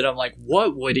person that I'm like,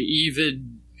 what would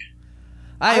even...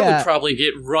 I would probably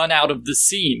get run out of the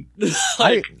scene.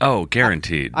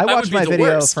 Guaranteed. I watched my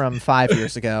video from 5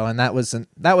 years ago, and that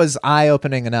was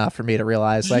eye-opening enough for me to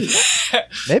realize, like,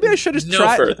 maybe I should have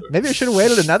tried. Further. Maybe I should have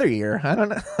waited another year. I don't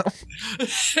know.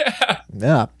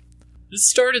 Yeah. Just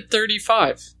start at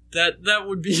 35. That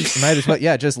would be. Might as well.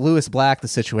 Yeah, just Lewis Black the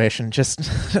situation. Just.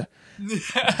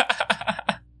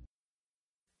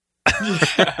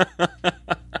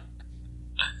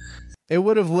 It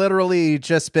would have literally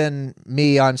just been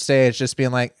me on stage just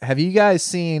being like, have you guys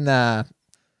seen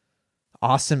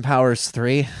Austin Powers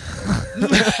 3?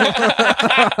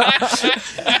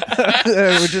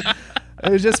 It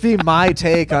would just be my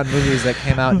take on movies that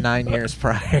came out 9 years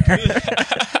prior.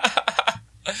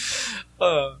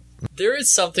 There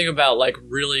is something about like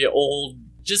really old,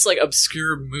 just like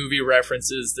obscure movie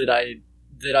references that I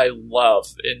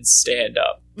love in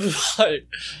stand-up. Like,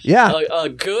 a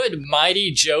good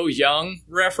Mighty Joe Young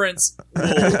reference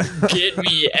will get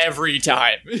me every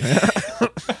time.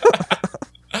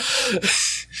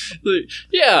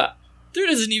 There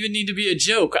doesn't even need to be a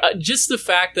joke. Just the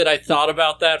fact that I thought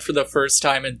about that for the first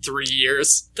time in 3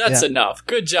 years, that's enough.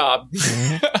 Good job.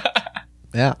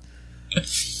 Yeah.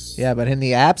 Yeah, but in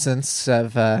the absence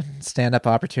of stand-up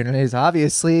opportunities,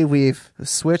 obviously we've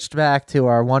switched back to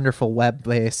our wonderful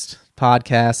web-based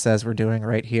podcasts as we're doing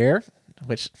right here,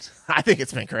 which I think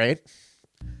it's been great.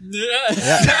 Yeah.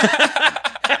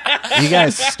 You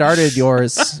guys started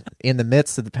yours in the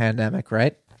midst of the pandemic,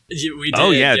 right? We did. Oh,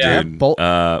 yeah, dude.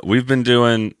 We've been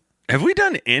doing... Have we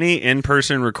done any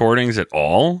in-person recordings at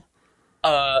all?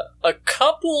 A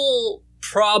couple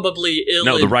probably ill.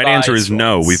 No, the right answer is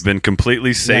no. We've been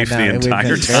completely safe the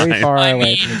entire time. Very far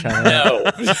away from each other. No.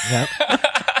 Yep.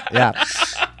 Yeah.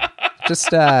 Just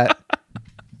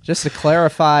to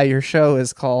clarify, your show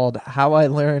is called "How I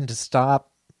Learned to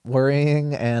Stop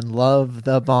Worrying and Love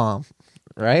the Bomb,"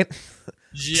 right?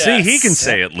 Yes. See, he can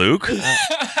say it, Luke.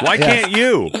 Why can't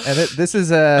you? And this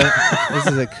is a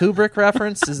Kubrick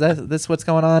reference. Is this what's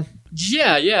going on?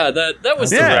 Yeah. That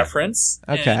was the reference.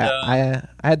 Okay, And,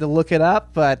 I had to look it up,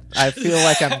 but I feel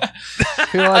like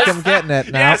I'm getting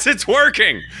it now. Yes, it's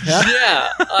working.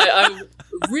 yeah. I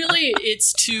really,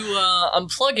 it's to I'm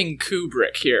plugging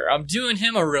Kubrick here. I'm doing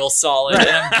him a real solid, and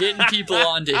I'm getting people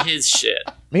onto his shit.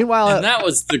 Meanwhile, and that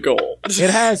was the goal. It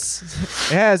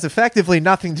has effectively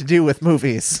nothing to do with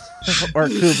movies or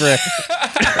Kubrick.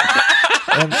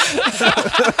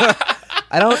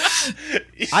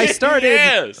 I started.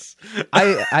 Yes.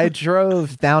 I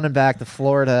drove down and back to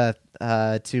Florida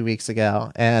 2 weeks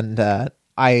ago, and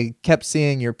I kept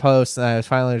seeing your posts, and I was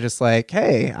finally just like,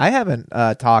 "Hey, I haven't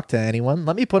talked to anyone.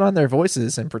 Let me put on their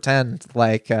voices and pretend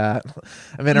like I'm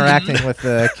interacting with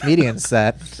the comedians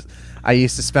that I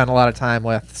used to spend a lot of time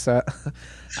with." So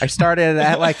I started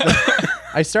at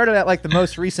the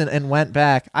most recent and went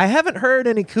back. I haven't heard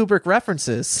any Kubrick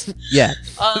references yet.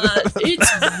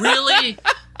 It's really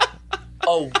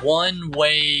a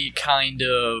one-way kind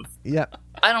of. Yeah.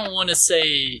 I don't want to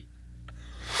say.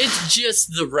 It's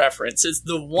just the reference. It's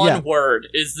the one word.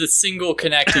 Is the single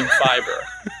connecting fiber.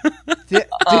 Did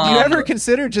you ever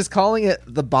consider just calling it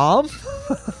the bomb?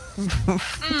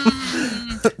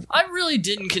 I really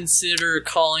didn't consider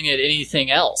calling it anything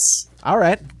else. All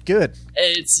right, good.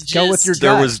 It's just, go with your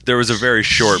gut. There was a very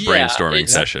short brainstorming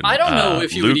session. I don't know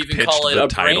if you Luke would even call it a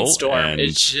brainstorm. And...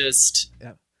 It's just.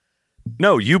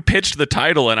 No, you pitched the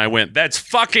title, and I went, "That's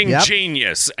fucking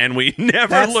genius," and we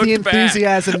never looked back. That's the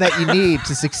enthusiasm that you need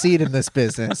to succede in this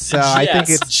business. So I think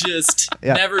it's just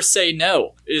never say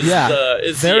no. Is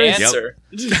the answer?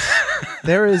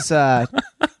 There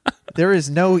is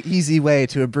no easy way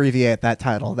to abbreviate that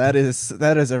title. That is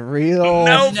a real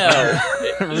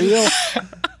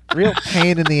real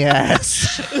pain in the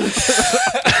ass.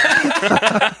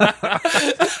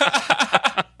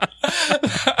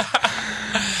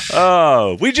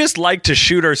 Oh, we just like to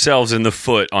shoot ourselves in the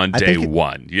foot on day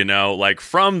one, like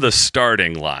from the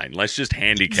starting line. Let's just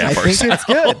handicap ourselves.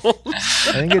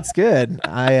 I think it's good.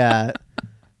 I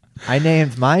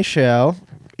named my show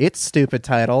its stupid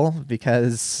title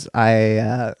because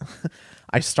I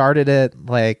started it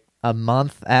like a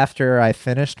month after I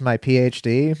finished my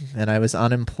PhD and I was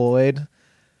unemployed,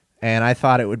 and I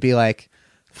thought it would be like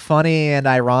funny and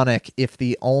ironic if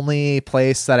the only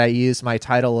place that I used my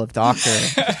title of doctor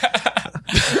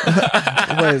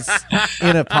was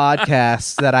in a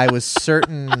podcast that I was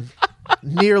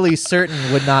nearly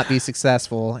certain would not be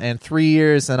successful. And 3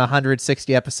 years and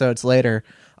 160 episodes later,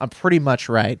 I'm pretty much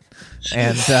right.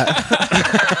 And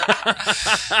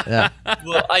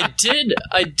well, I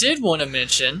did want to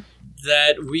mention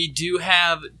that we do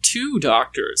have 2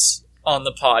 doctors on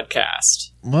the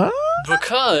podcast. What?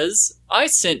 Because I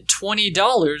sent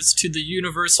 $20 to the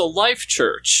Universal Life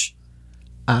Church.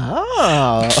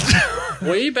 Oh.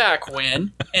 Way back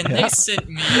when, and they sent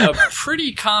me a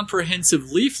pretty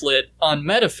comprehensive leaflet on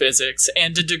metaphysics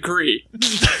and a degree.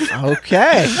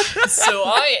 Okay. So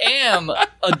I am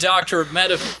a doctor of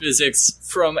metaphysics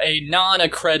from a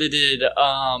non-accredited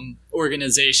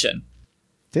organization.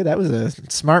 Dude, that was a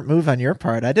smart move on your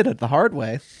part. I did it the hard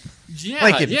way. Yeah.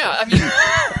 I mean,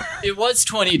 it was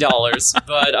 $20,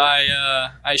 but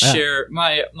I share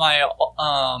my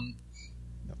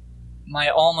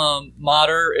alma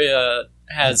mater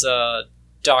has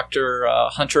Dr.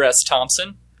 Hunter S.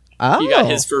 Thompson. Oh. He got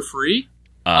his for free.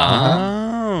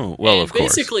 Well, of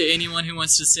course. Basically, anyone who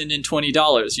wants to send in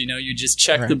 $20, you just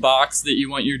check the box that you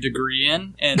want your degree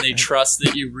in, and they trust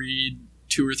that you read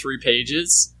 2 or 3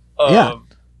 pages of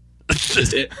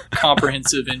just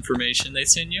comprehensive information they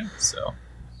send you. So,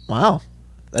 wow,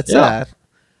 that's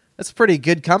pretty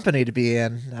good company to be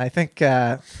in. I think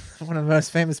one of the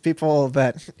most famous people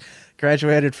that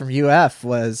graduated from UF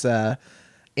was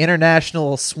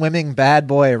international swimming bad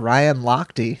boy Ryan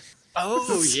Lochte.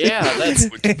 Oh yeah, that's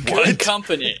good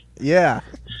company. Yeah.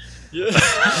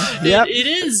 It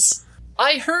is.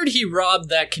 I heard he robbed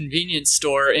that convenience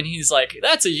store, and he's like,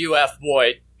 "That's a UF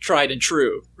boy, tried and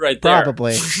true, right there."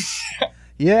 Probably.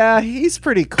 Yeah, he's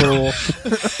pretty cool.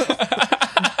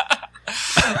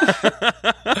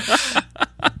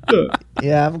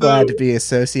 Yeah, I'm glad to be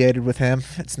associated with him.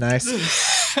 It's nice.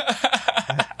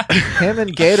 Him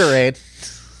and Gatorade.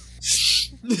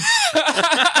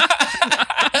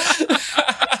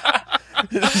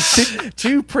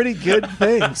 Two pretty good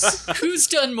things. Who's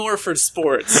done more for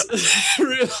sports?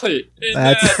 Really?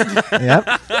 Yep.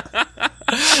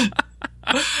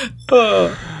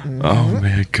 Oh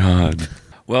my God.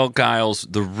 Well, Giles,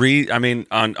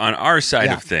 on our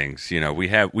side of things,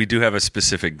 we do have a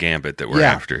specific gambit that we're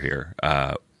after here.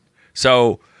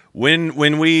 So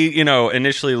when we,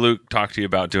 initially Luke talked to you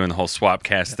about doing the whole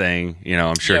Swapcast thing,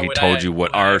 I'm sure he told you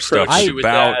what our stuff is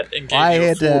about. And gave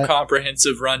you a full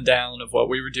comprehensive rundown of what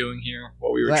we were doing here,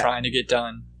 what we were trying to get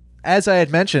done. As I had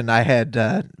mentioned, I had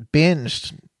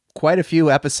binged quite a few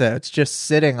episodes just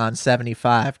sitting on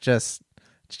 75, just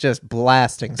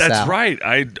blasting. That's right.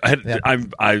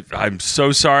 I'm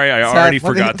so sorry. I already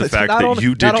forgot the fact that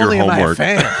you did your homework.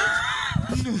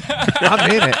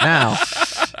 I'm in it now.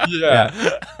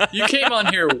 Yeah. You came on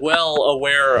here well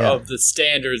aware of the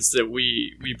standards that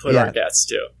we put our guests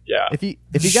to. Yeah.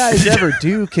 If you guys ever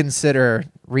do consider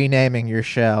renaming your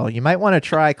show, you might want to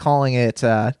try calling it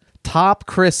Top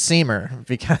Chris Seamer,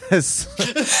 because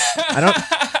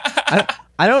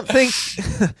I don't think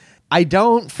I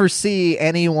don't foresee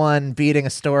anyone beating a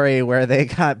story where they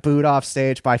got booed off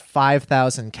stage by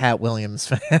 5,000 Cat Williams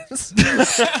fans.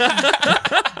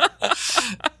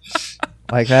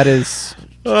 Like, that is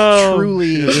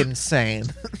truly insane.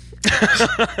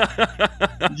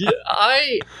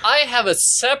 I have a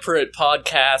separate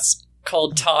podcast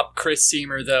called Top Chris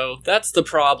Seamer, though. That's the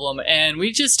problem. And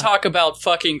we just talk about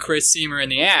fucking Chris Seamer in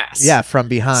the ass. Yeah, from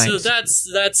behind. So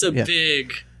that's a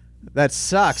big... That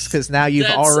sucks, because now you've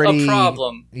That's already... a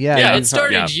problem. Yeah, it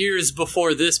started years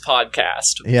before this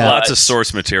podcast. Yeah. Lots of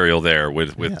source material there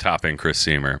with topping Chris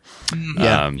Seamer.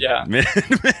 Many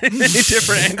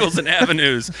different angles and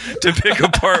avenues to pick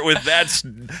apart with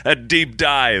a deep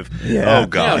dive. Yeah. Oh,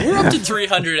 God. Yeah, we're up to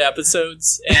 300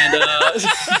 episodes, and...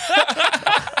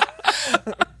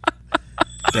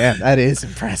 Damn, that is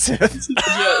impressive.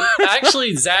 Yeah,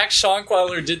 actually, Zach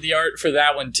Schonkweiler did the art for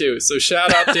that one, too. So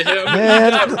shout out to him.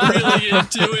 Man. He got really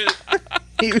into it.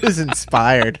 He was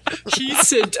inspired. He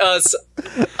sent us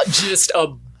just a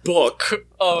book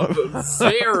of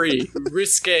very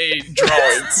risque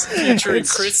drawings featuring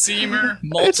Chris Seamer,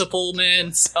 multiple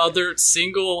men, other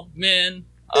single men.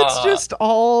 It's just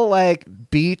all like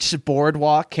beach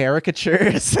boardwalk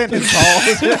caricatures, and it's all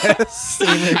just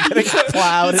Seamer getting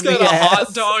plowed He's in the got a ass.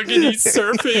 hot dog and he's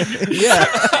surfing. Yeah.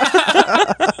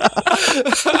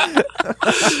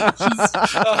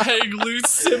 Just a hang loose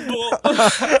symbol.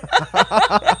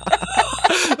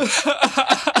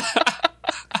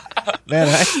 Man,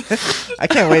 I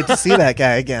can't wait to see that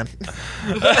guy again.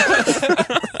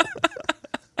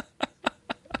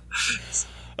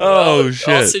 Shit.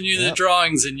 I'll send you the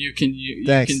drawings, and you can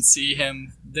see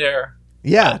him there.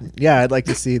 Yeah, I'd like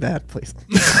to see that, please.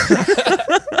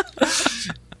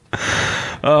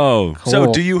 Cool. So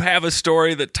Cool. do you have a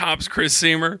story that tops Chris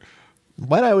Seamer?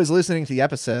 When I was listening to the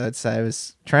episodes, I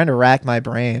was trying to rack my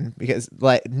brain, because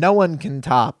like no one can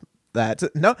top that.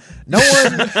 No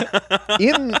one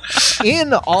in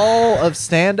all of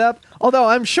stand-up. Although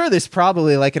I'm sure there's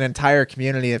probably like an entire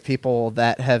community of people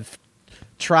that have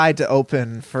tried to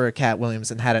open for Cat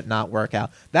Williams and had it not work out.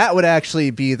 That would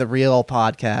actually be the real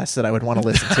podcast that I would want to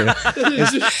listen to.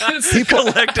 People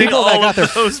that got their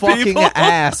fucking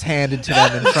ass handed to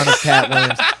them in front of Cat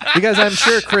Williams. Because I'm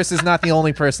sure Chris is not the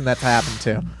only person that's happened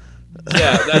to.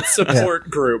 Yeah, that support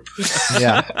group.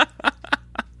 Yeah.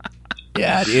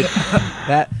 Yeah, dude.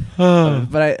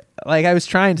 But I was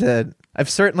trying to...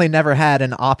 I've certainly never had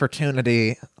an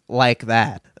opportunity like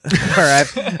that.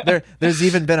 Where there's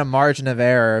even been a margin of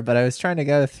error, but I was trying to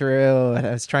go through and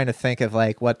I was trying to think of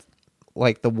what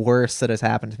the worst that has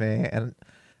happened to me, and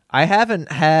I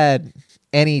haven't had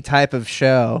any type of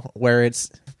show where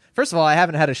it's, first of all, I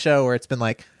haven't had a show where it's been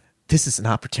like, this is an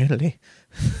opportunity.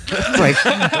 like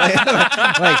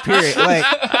period.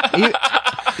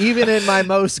 Even in my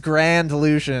most grand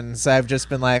illusions, I've just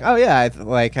been like, oh yeah, I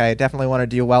definitely want to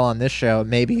do well on this show.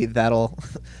 Maybe that'll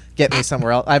get me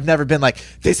somewhere else. I've never been like,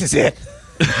 this is it.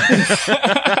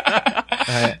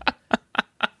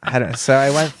 I don't know. So I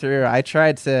went through,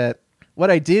 what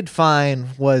I did find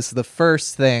was the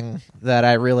first thing that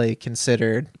I really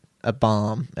considered a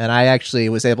bomb. And I actually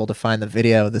was able to find the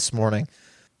video this morning.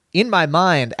 In my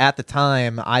mind at the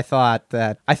time, I thought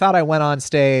I went on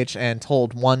stage and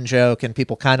told one joke and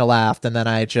people kind of laughed. And then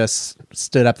I just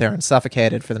stood up there and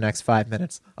suffocated for the next 5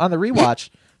 minutes. On the rewatch,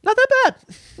 not that bad.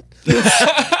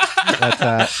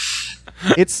 But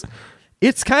it's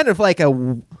kind of like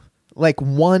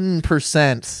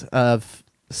 1% of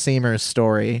Seamer's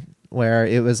story, where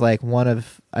it was like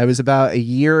I was about a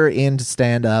year into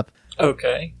stand up.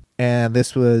 Okay. And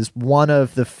this was one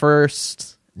of the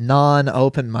first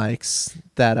non-open mics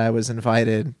that I was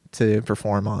invited to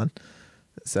perform on.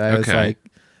 So I was like,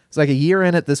 it's like a year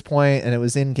in at this point, and it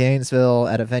was in Gainesville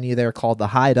at a venue there called the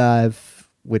High Dive,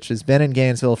 which has been in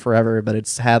Gainesville forever, but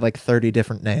it's had like 30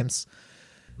 different names.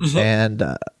 And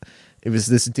it was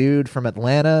this dude from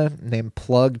Atlanta named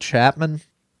Plug Chapman.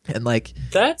 And like,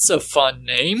 that's a fun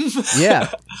name.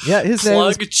 Yeah. His name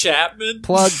Plug Chapman.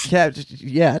 Plug Cap.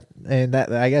 Yeah. And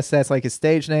that, I guess that's like his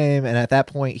stage name. And at that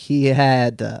point he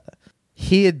had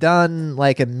done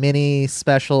like a mini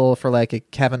special for like a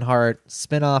Kevin Hart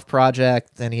spin-off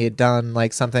project, and he had done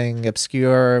like something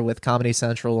obscure with Comedy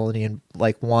Central, and he had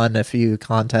like won a few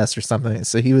contests or something.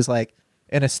 So he was like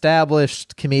an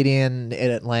established comedian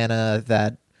in Atlanta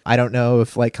that I don't know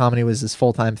if like comedy was his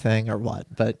full-time thing or what,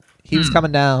 but he was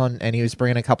coming down and he was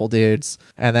bringing a couple dudes,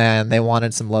 and then they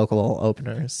wanted some local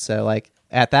openers. So like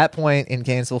at that point in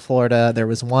Gainesville, Florida, there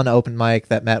was one open mic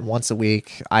that met once a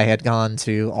week. I had gone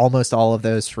to almost all of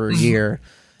those for a year.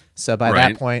 So by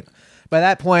that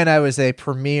point, I was a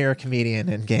premier comedian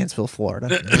in Gainesville,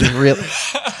 Florida.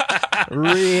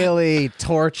 Really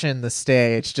torching the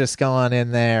stage, just going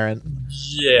in there and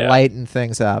lighting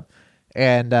things up.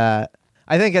 And I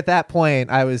think at that point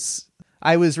I was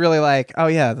really like, oh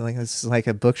yeah, like this is like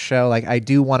a book show. Like I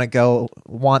do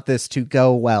want this to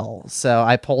go well. So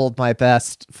I pulled my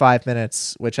best 5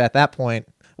 minutes, which at that point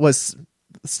was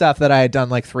stuff that I had done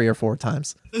like 3 or 4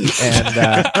 times. And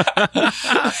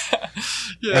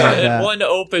and one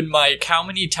open mic, how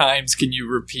many times can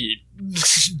you repeat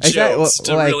jokes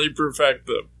to really perfect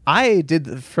them? I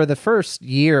did, for the first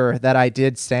year that I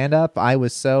did stand up, I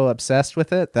was so obsessed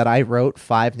with it that I wrote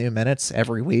 5 new minutes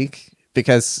every week.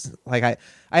 Because like I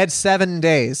had 7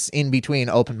 days in between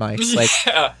open mics,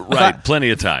 like plenty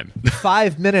of time.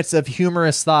 5 minutes of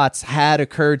humorous thoughts had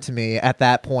occurred to me at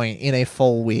that point in a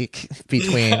full week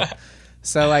between.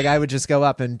 So like I would just go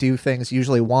up and do things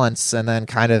usually once, and then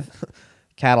kind of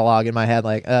catalog in my head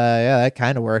like, yeah, that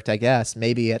kind of worked, I guess.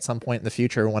 Maybe at some point in the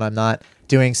future when I'm not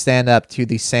doing stand up to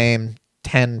the same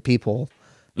 10 people,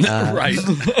 Right.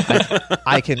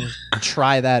 I can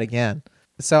try that again.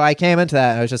 So I came into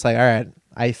that and I was just like, all right,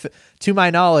 to my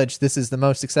knowledge, this is the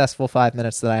most successful 5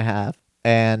 minutes that I have.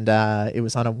 And it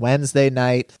was on a Wednesday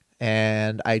night,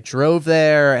 and I drove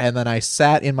there, and then I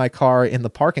sat in my car in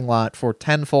the parking lot for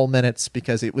 10 full minutes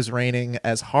because it was raining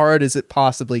as hard as it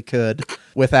possibly could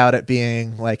without it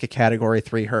being like a Category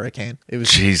 3 hurricane. It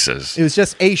was Jesus. It was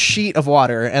just a sheet of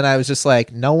water, and I was just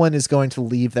like, no one is going to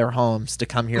leave their homes to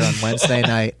come here on Wednesday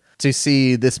night to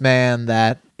see this man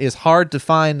that is hard to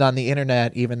find on the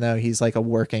internet, even though he's like a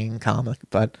working comic,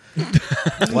 but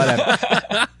whatever.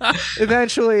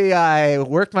 Eventually I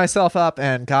worked myself up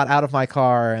and got out of my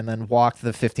car and then walked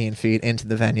the 15 feet into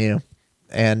the venue.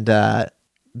 And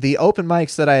the open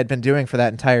mics that I had been doing for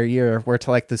that entire year were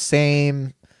to like the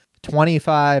same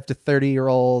 25 to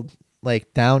 30-year-old,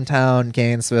 like downtown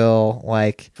Gainesville,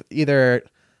 like either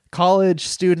college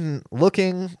student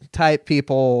looking type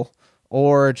people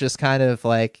or just kind of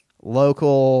like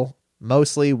local,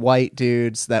 mostly white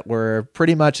dudes that were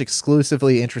pretty much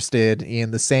exclusively interested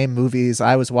in the same movies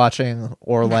I was watching,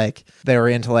 or like they were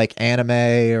into like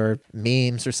anime or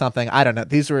memes or something. I don't know.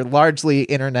 These were largely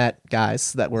internet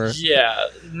guys that were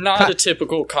not a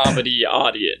typical comedy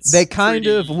audience. They kind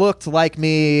of looked like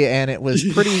me, and it was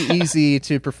pretty easy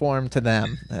to perform to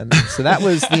them. And so that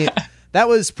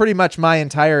was pretty much my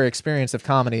entire experience of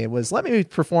comedy. It was, let me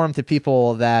perform to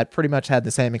people that pretty much had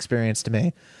the same experience to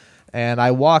me. And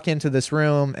I walk into this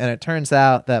room, and it turns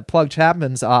out that Plug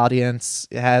Chapman's audience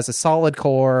has a solid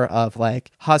core of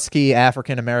like husky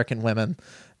African-American women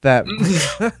that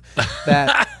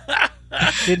that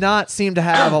did not seem to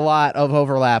have a lot of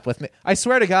overlap with me. I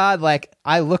swear to God, like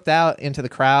I looked out into the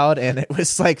crowd, and it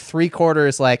was like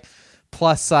 3/4 like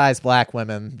plus size black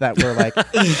women that were like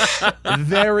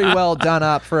very well done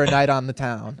up for a night on the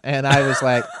town. And I was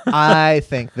like, I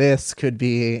think this could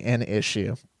be an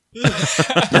issue.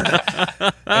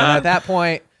 And at that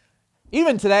point,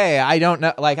 even today, I don't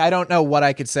know what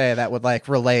I could say that would like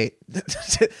relate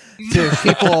to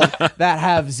people that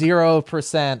have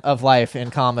 0% of life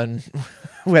in common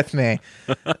with me.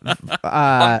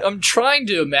 I'm trying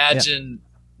to imagine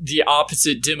the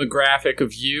opposite demographic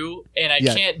of you, and I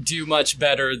can't do much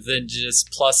better than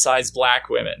just plus size black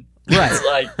women.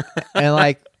 Right. And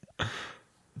like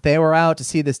they were out to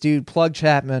see this dude Plug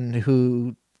Chapman,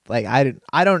 who like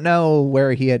I don't know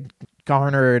where he had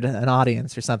garnered an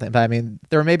audience or something, but I mean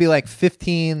there were maybe like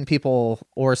 15 people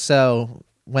or so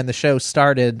when the show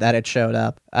started that had showed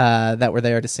up that were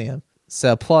there to see him.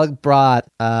 So Plug brought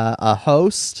a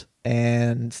host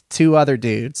and 2 other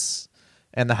dudes.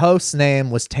 and the host's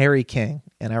name was Terry King.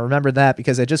 And I remember that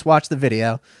because I just watched the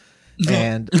video,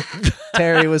 and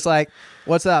Terry was like,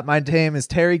 "What's up? My name is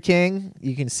Terry King.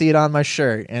 You can see it on my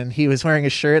shirt." And he was wearing a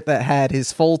shirt that had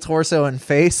his full torso and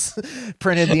face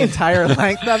printed the entire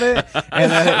length of it.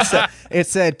 And then it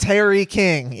said Terry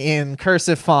King in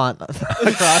cursive font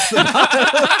across the bottom.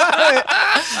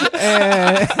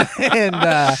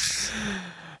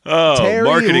 Terry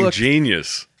marketing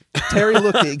genius. Terry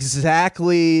looked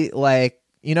exactly like,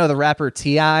 the rapper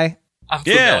T.I.? I'm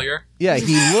familiar. Yeah,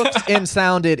 he looked and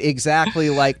sounded exactly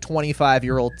like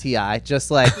 25-year-old T.I.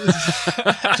 Just like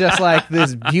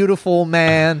this beautiful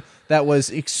man that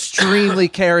was extremely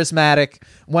charismatic.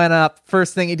 Went up,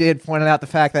 first thing he did, pointed out the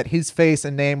fact that his face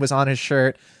and name was on his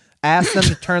shirt, asked them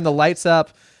to turn the lights up,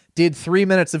 did 3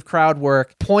 minutes of crowd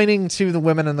work, pointing to the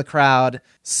women in the crowd,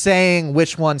 saying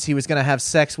which ones he was going to have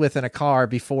sex with in a car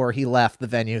before he left the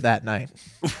venue that night.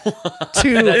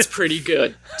 That's pretty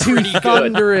good. Pretty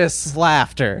thunderous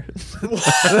laughter.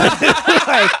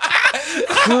 Like,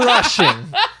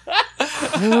 crushing,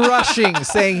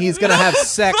 saying he's going to have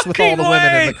sex with all the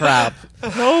women in the crowd.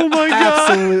 Oh my God.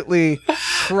 Absolutely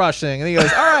crushing. And he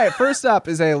goes, "All right, first up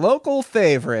is a local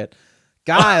favorite,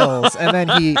 Giles." And then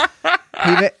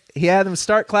he had them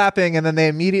start clapping, and then they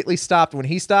immediately stopped when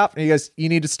he stopped. And he goes, "You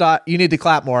need to stop. You need to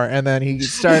clap more." And then he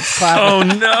starts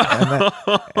clapping. Oh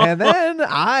no! And then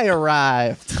I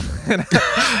arrived,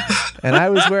 and I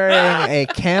was wearing a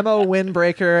camo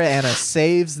windbreaker and a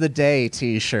 "Saves the Day"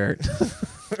 T-shirt.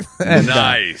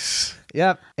 Nice.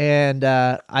 Yep. And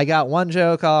I got one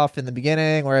joke off in the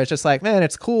beginning where it's just like, "Man,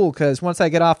 it's cool because once I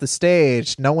get off the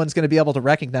stage, no one's going to be able to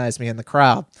recognize me in the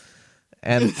crowd."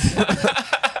 And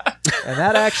and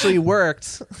that actually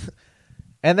worked.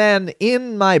 And then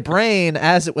in my brain,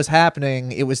 as it was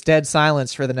happening, it was dead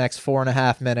silence for the next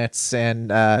 4.5 minutes,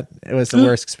 and it was the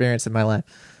worst experience of my life.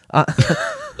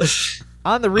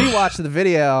 On the rewatch of the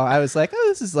video, I was like, "Oh,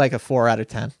 this is like a 4 out of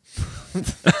 10."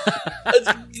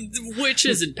 Which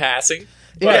isn't passing.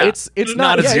 Yeah, it's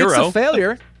not a zero. It's a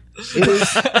failure.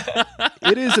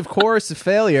 It is, of course, a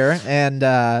failure, and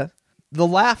the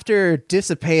laughter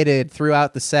dissipated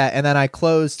throughout the set, and then I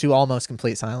closed to almost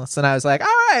complete silence, and I was like, "All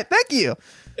right, thank you."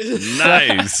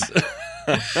 Nice.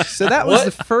 So that was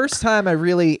the first time I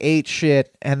really ate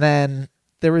shit, and then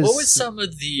there was... What was some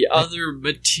of the other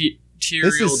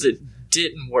material that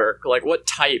didn't work? Like, what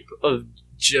type of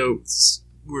jokes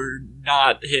were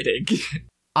not hitting?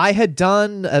 I had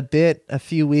done a bit a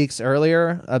few weeks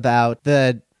earlier about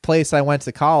the place I went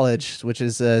to college, which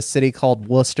is a city called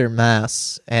Worcester,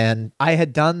 Mass. And I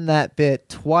had done that bit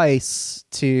twice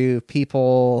to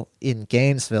people in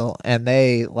Gainesville, and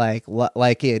they like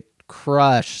it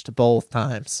crushed both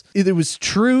times. It was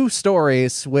true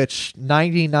stories, which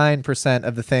 99%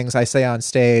 of the things I say on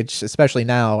stage, especially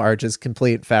now, are just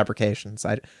complete fabrications.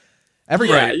 Every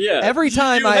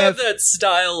time you I have that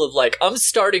style of like, I'm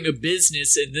starting a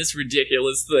business in this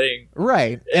ridiculous thing,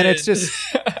 right? And it's just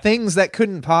things that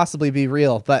couldn't possibly be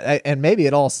real. But and maybe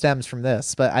it all stems from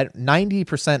this. But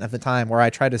 90% of the time, where I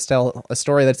try to tell a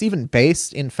story that's even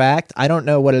based in fact, I don't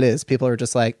know what it is. People are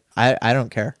just like, I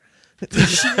don't care.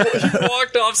 You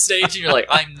walked off stage and you're like,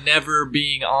 "I'm never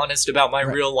being honest about my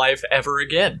real life ever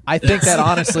again." I think that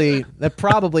honestly, that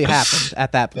probably happened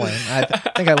at that point. I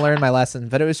think I learned my lesson,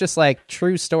 but it was just like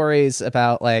true stories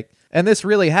about like, and this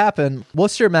really happened.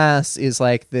 Worcester, Mass is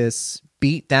like this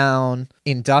beat down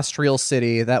industrial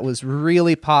city that was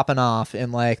really popping off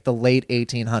in like the late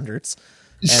 1800s.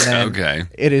 And then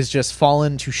it has just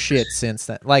fallen to shit since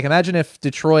then. Like, imagine if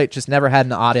Detroit just never had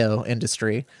an auto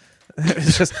industry.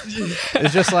 It's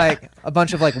just like a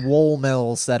bunch of like wool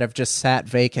mills that have just sat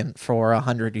vacant for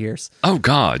 100 years. Oh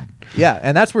God. Yeah,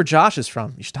 and that's where Josh is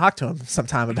from. You should talk to him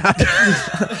sometime about it.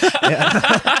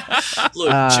 Look,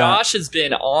 Josh has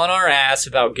been on our ass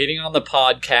about getting on the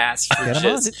podcast for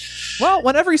just... Well,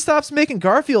 whenever he stops making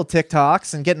Garfield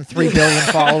TikToks and getting 3 billion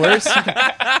followers,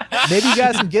 maybe you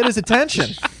guys can get his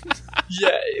attention.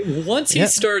 Yeah, once he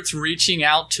starts reaching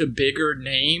out to bigger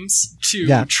names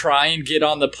to try and get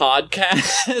on the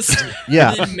podcast,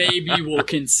 then maybe we'll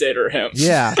consider him.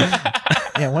 Yeah,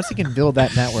 once he can build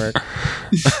that network.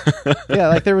 Yeah,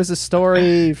 like there was a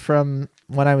story from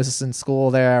when I was in school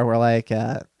there where like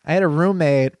I had a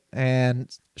roommate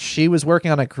and she was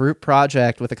working on a group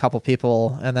project with a couple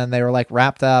people, and then they were like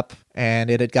wrapped up and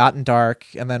it had gotten dark,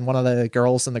 and then one of the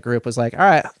girls in the group was like, "All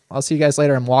right, I'll see you guys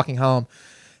later. I'm walking home."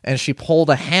 And she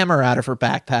pulled a hammer out of her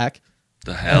backpack.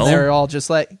 The hell? And they were all just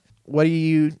like, what are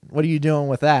you doing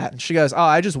with that? And she goes, "Oh,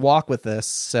 I just walk with this,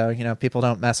 so people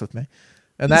don't mess with me."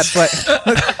 And that's like,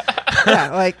 yeah,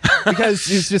 like, because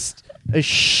it's just a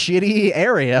shitty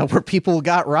area where people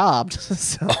got robbed.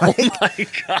 So, like, Oh my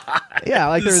god! yeah,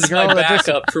 like there was This a is girl my that just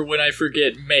backup for when I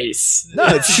forget mace.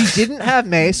 no, she didn't have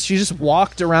mace. She just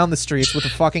walked around the streets with a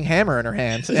fucking hammer in her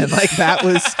hand, and like that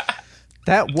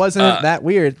wasn't that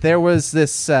weird. There was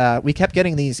this. We kept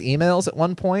getting these emails at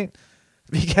one point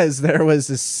because there was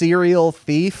a serial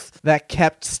thief that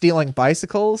kept stealing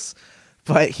bicycles.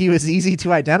 But he was easy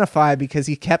to identify because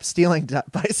he kept stealing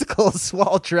bicycles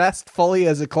while dressed fully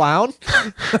as a clown.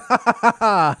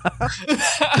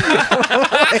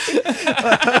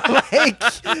 like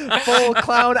full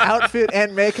clown outfit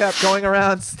and makeup, going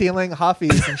around stealing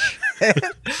Huffies and shit.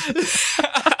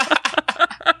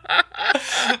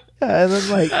 And then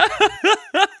like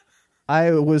I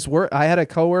had a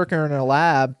coworker in a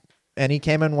lab, and he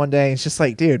came in one day and he's just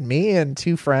like, dude, me and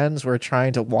two friends were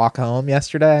trying to walk home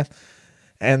yesterday.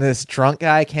 And this drunk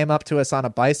guy came up to us on a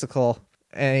bicycle,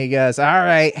 and he goes, all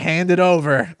right, hand it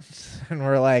over. And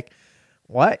we're like,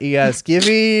 what? He goes, give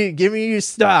me your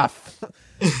stuff.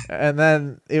 And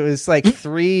then it was like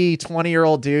 3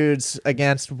 20-year-old dudes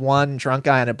against one drunk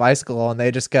guy on a bicycle, and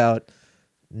they just go,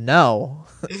 no.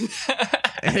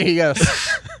 And he goes,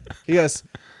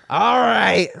 all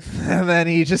right. And then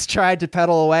he just tried to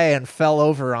pedal away and fell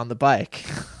over on the bike.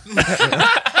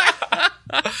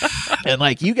 And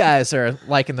like, you guys are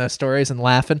liking those stories and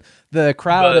laughing. The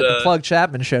crowd at the Plug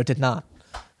Chapman show did not.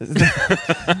 I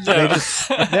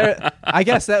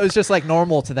guess that was just like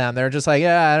normal to them. They're just like,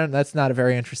 yeah, that's not a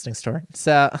very interesting story.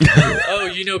 So, oh,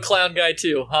 you know, clown guy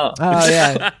too, huh? Oh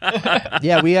yeah,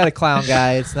 yeah. We had a clown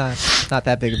guy. It's not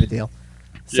that big of a deal.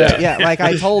 So yeah, like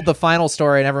I told the final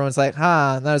story, and everyone's like,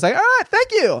 huh? And I was like, all right,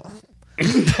 thank you.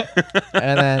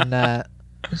 And then.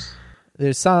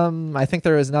 I think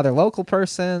there was another local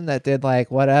person that did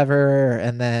like whatever,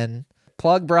 and then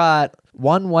Plug brought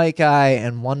one white guy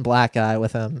and one black guy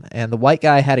with him, and the white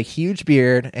guy had a huge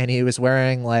beard, and he was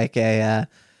wearing like a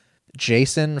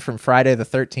Jason from Friday the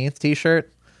 13th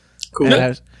t-shirt. Cool.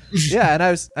 And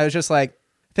I was just like,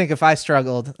 I think if I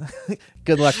struggled,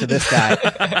 good luck to this guy.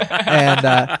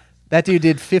 And that dude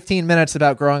did 15 minutes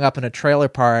about growing up in a trailer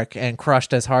park and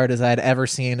crushed as hard as I'd ever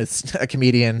seen a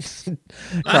comedian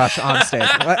crush on stage.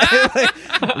 like,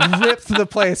 ripped the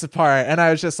place apart. And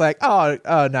I was just like,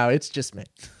 oh no, it's just me.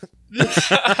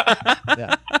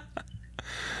 Yeah.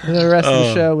 And the rest of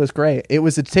the show was great. It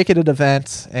was a ticketed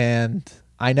event, and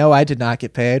I know I did not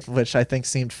get paid, which I think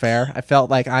seemed fair. I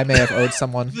felt like I may have owed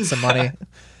someone some money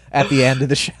at the end of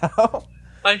the show.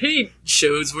 I hate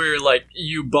shows where, like,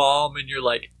 you bomb and you're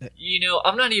like,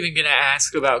 I'm not even going to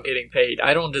ask about getting paid.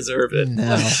 I don't deserve it.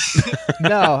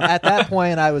 No, at that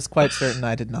point, I was quite certain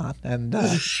I did not. And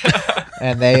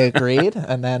they agreed.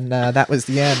 And then that was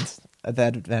the end of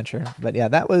that adventure. But yeah,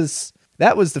 that was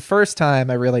the first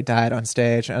time I really died on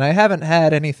stage. And I haven't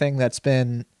had anything that's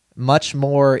been much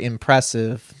more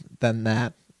impressive than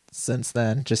that since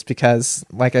then. Just because,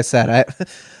 like I said,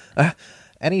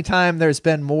 anytime there's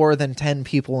been more than 10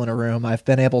 people in a room, I've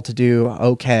been able to do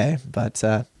okay. But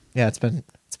yeah, it's been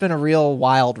a real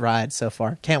wild ride so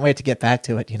far. Can't wait to get back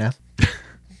to it,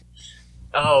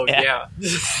 Oh, yeah.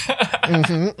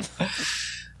 Mm-hmm.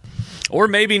 Or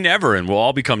maybe never, and we'll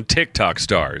all become TikTok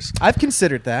stars. I've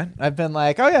considered that. I've been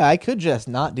like, oh yeah, I could just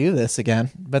not do this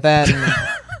again. But then,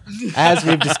 as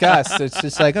we've discussed, it's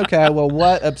just like, okay, well,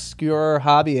 what obscure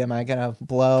hobby am I going to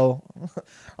blow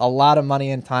a lot of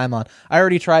money and time on? I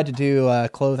already tried to do a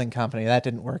clothing company. That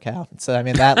didn't work out. So, I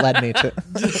mean, that led me to...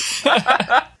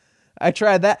 I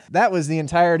tried that. That was the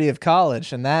entirety of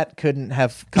college, and that couldn't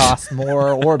have cost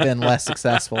more or been less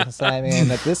successful. So, I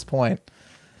mean, at this point,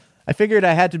 I figured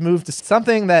I had to move to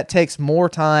something that takes more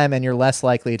time and you're less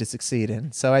likely to succeed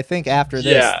in. So I think after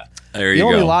this, the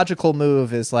only logical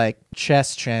move is like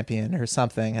chess champion or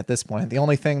something at this point. The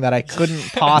only thing that I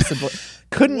couldn't possibly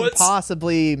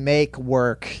make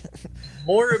work.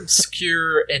 More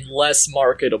obscure and less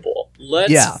marketable.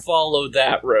 Let's follow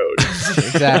that road.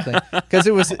 Exactly. Because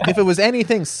if it was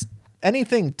anything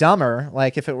dumber,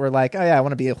 like if it were like, oh yeah, I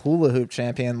want to be a hula hoop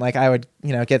champion, like I would,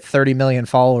 get 30 million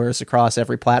followers across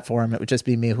every platform. It would just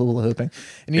be me hula hooping.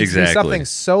 And you'd do something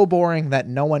so boring that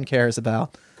no one cares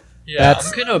about. Yeah,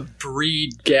 I'm going to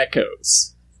breed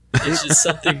geckos. It's just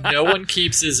something no one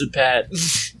keeps as a pet.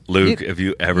 Luke, have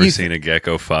you ever seen a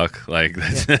gecko fuck? Like,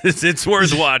 it's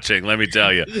worth watching, let me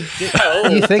tell you.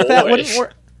 You think that wouldn't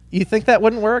work? You think that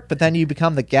wouldn't work, but then you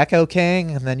become the Gecko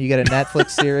King, and then you get a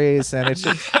Netflix series, and it's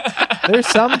just... There's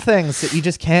some things that you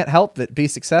just can't help but be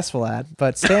successful at.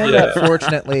 But stand-up,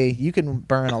 fortunately, you can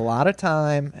burn a lot of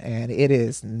time, and it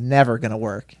is never going to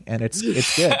work. And it's good.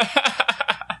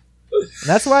 And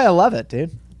that's why I love it,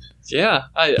 dude. Yeah,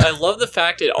 I love the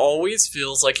fact it always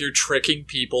feels like you're tricking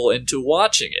people into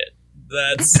watching it.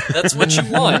 That's what you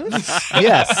want.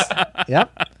 Yes.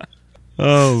 Yep.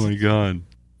 Oh my god.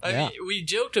 I mean, we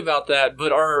joked about that,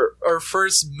 but our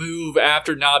first move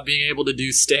after not being able to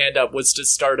do stand-up was to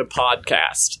start a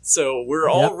podcast. So we're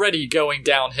already going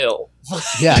downhill.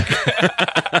 Yeah.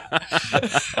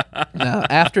 No,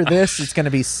 after this, it's going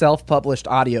to be self-published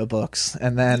audiobooks,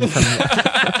 and then from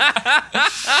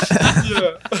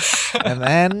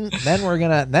and then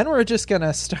we're just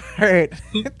gonna start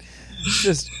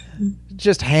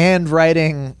just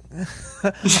handwriting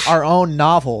our own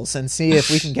novels and see if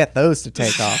we can get those to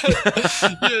take off.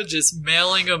 Yeah, just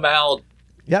mailing them out.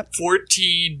 Yep.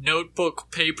 14 notebook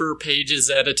paper pages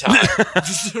at a time.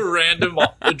 Just random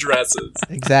addresses.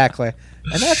 Exactly.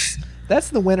 And that's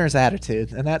the winner's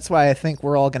attitude, and that's why I think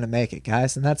we're all going to make it,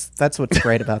 guys, and that's what's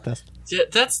great about this. Yeah,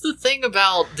 that's the thing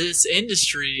about this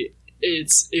industry.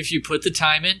 It's if you put the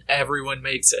time in, everyone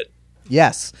makes it.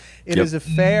 Yes. It is a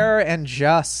fair and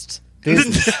just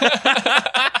business.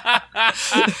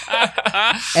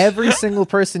 Every single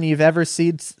person you've ever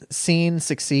seen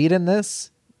succeed in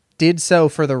this did so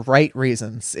for the right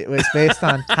reasons. It was based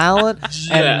on talent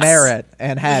and merit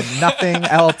and had nothing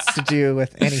else to do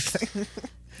with anything.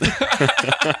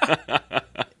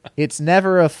 It's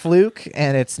never a fluke,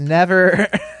 and it's never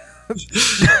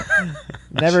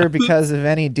because of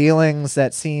any dealings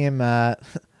that seem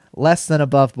less than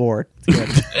above board.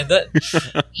 And that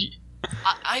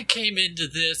I came into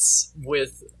this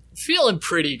with feeling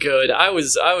pretty good. I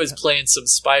was playing some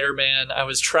Spider-Man. I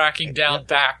was tracking down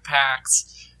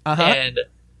backpacks, and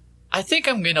I think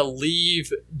I'm gonna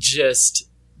leave just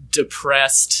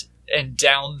depressed and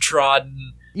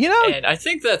downtrodden. You know, and I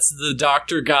think that's the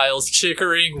Dr. Giles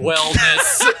Chickering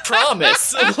wellness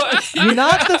promise. You're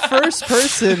not the first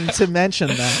person to mention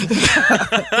that.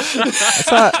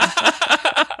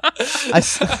 I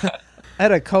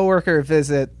had a coworker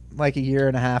visit like a year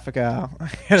and a half ago,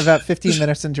 and about 15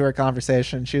 minutes into our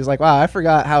conversation, she was like, wow, I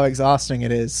forgot how exhausting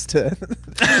it is to...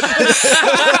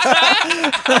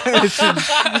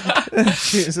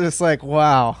 she was just like,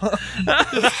 wow.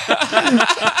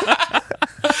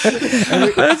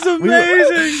 That's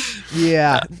amazing.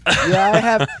 Yeah, I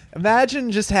have...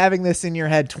 Imagine just having this in your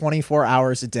head 24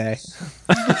 hours a day.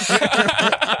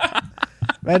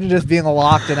 Imagine just being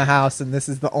locked in a house and this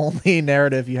is the only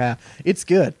narrative you have. It's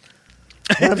good.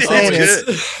 What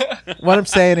I'm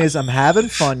saying is I'm having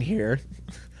fun here.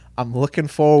 I'm looking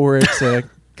forward to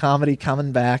comedy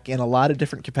coming back in a lot of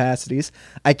different capacities.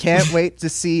 I can't wait to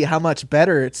see how much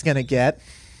better it's going to get.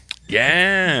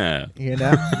 Yeah. You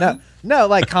know? No,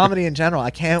 like comedy in general. I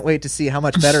can't wait to see how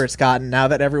much better it's gotten now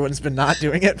that everyone's been not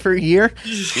doing it for a year.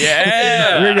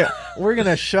 Yeah. We're going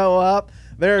to show up.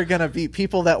 There are going to be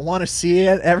people that want to see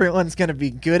it. Everyone's going to be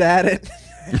good at it.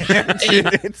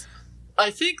 I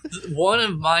think one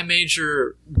of my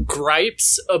major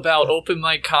gripes about open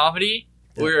mic comedy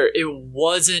where it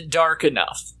wasn't dark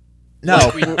enough. No.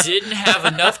 Like, we didn't have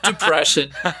enough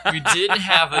depression. We didn't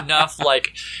have enough,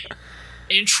 like,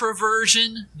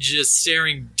 introversion, just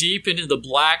staring deep into the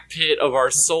black pit of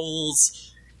our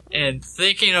souls and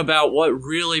thinking about what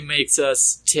really makes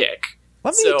us tick.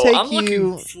 I'm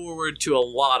looking forward to a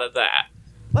lot of that.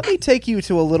 Let me take you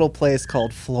to a little place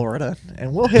called Florida,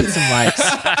 and we'll hit some mics.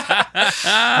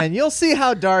 And you'll see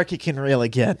how dark it can really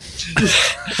get.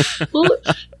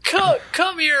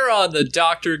 Come here on the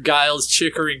Dr. Giles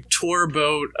Chickering tour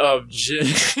boat of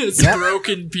just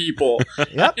broken people.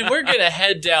 Yep. And we're going to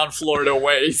head down Florida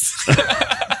ways.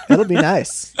 It'll be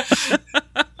nice.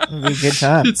 It'll be a good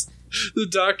time. It's the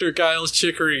Dr. Giles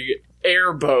Chickering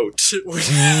airboat.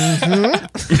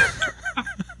 Mm-hmm.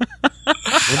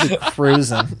 We'll be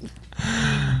cruising.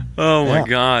 Oh my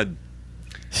god.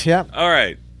 Yep. All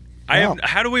right.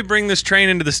 How do we bring this train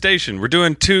into the station? We're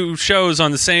doing two shows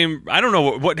on the same. I don't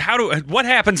know what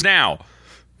happens now.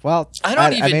 Well, I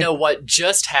don't even know what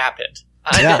just happened.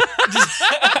 Yeah.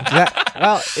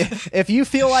 Well, if you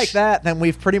feel like that, then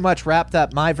we've pretty much wrapped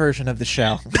up my version of the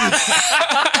show.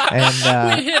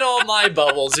 And we hit all my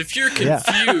bubbles. If you're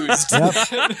confused,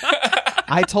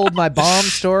 I told my bomb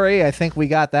story. I think we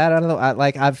got that out of the.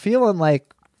 I'm feeling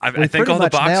like I think all the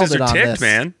boxes are ticked,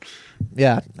 man.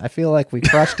 Yeah, I feel like we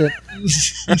crushed it.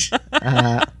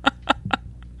 I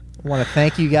want to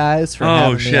thank you guys for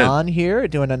having me on here,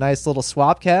 doing a nice little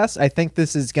Swapcast. I think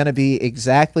this is going to be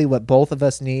exactly what both of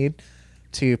us need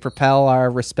to propel our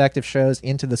respective shows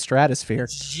into the stratosphere.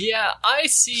 Yeah, I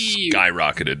see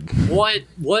skyrocketed.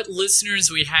 What listeners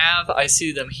we have, I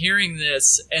see them hearing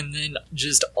this and then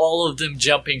just all of them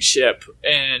jumping ship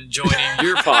and joining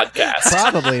your podcast.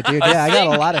 Probably, dude. Yeah, I got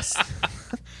a lot of...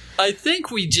 I think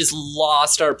we just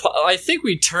lost I think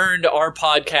we turned our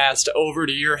podcast over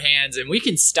to your hands, and we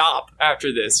can stop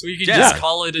after this. We can just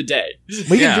call it a day.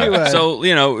 We can do So,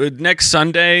 next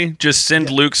Sunday, just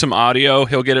send Luke some audio.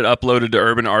 He'll get it uploaded to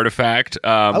Urban Artifact.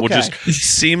 We'll just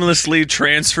seamlessly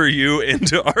transfer you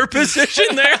into our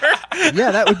position there.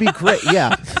 Yeah, that would be great.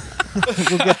 Yeah.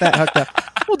 We'll get that hooked up.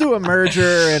 We'll do a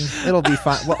merger, and it'll be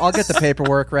fine. Well, I'll get the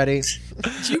paperwork ready.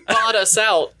 You bought us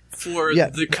out for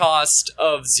the cost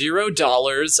of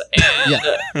 $0 and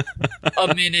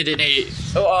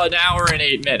an hour and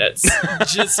 8 minutes.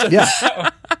 Just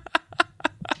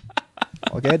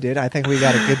Okay, dude. I think we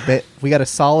got a good bit. We got a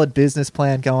solid business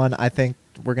plan going. I think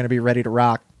we're going to be ready to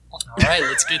rock. All right,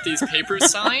 let's get these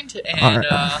papers signed, and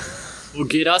we'll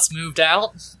get us moved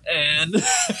out. And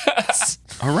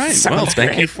all right.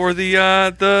 Thank you for the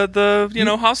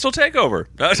hostile takeover.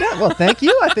 Well, thank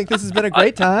you. I think this has been a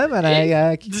great time, and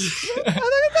it's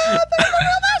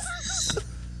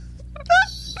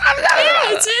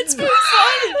been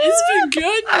fun. It's been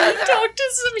good. I've talked to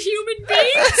some human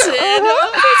beings and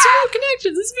made some real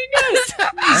connections. It's been good.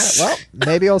 Well,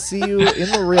 maybe I'll see you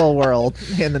in the real world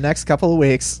in the next couple of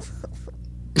weeks.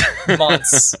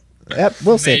 Months. Yep,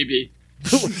 we'll see. Maybe.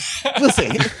 We'll see.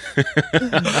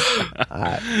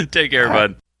 Take care,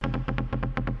 bud.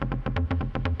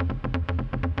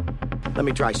 Let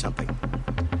me try something.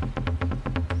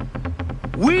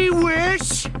 We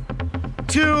wish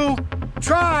to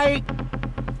try.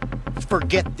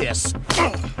 Forget this.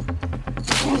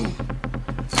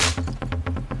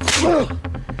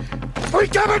 We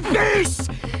come in peace!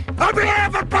 On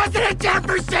behalf of President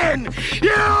Jefferson!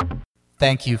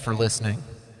 Thank you for listening.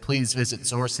 Please visit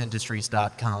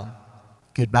sourceindustries.com.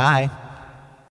 Goodbye.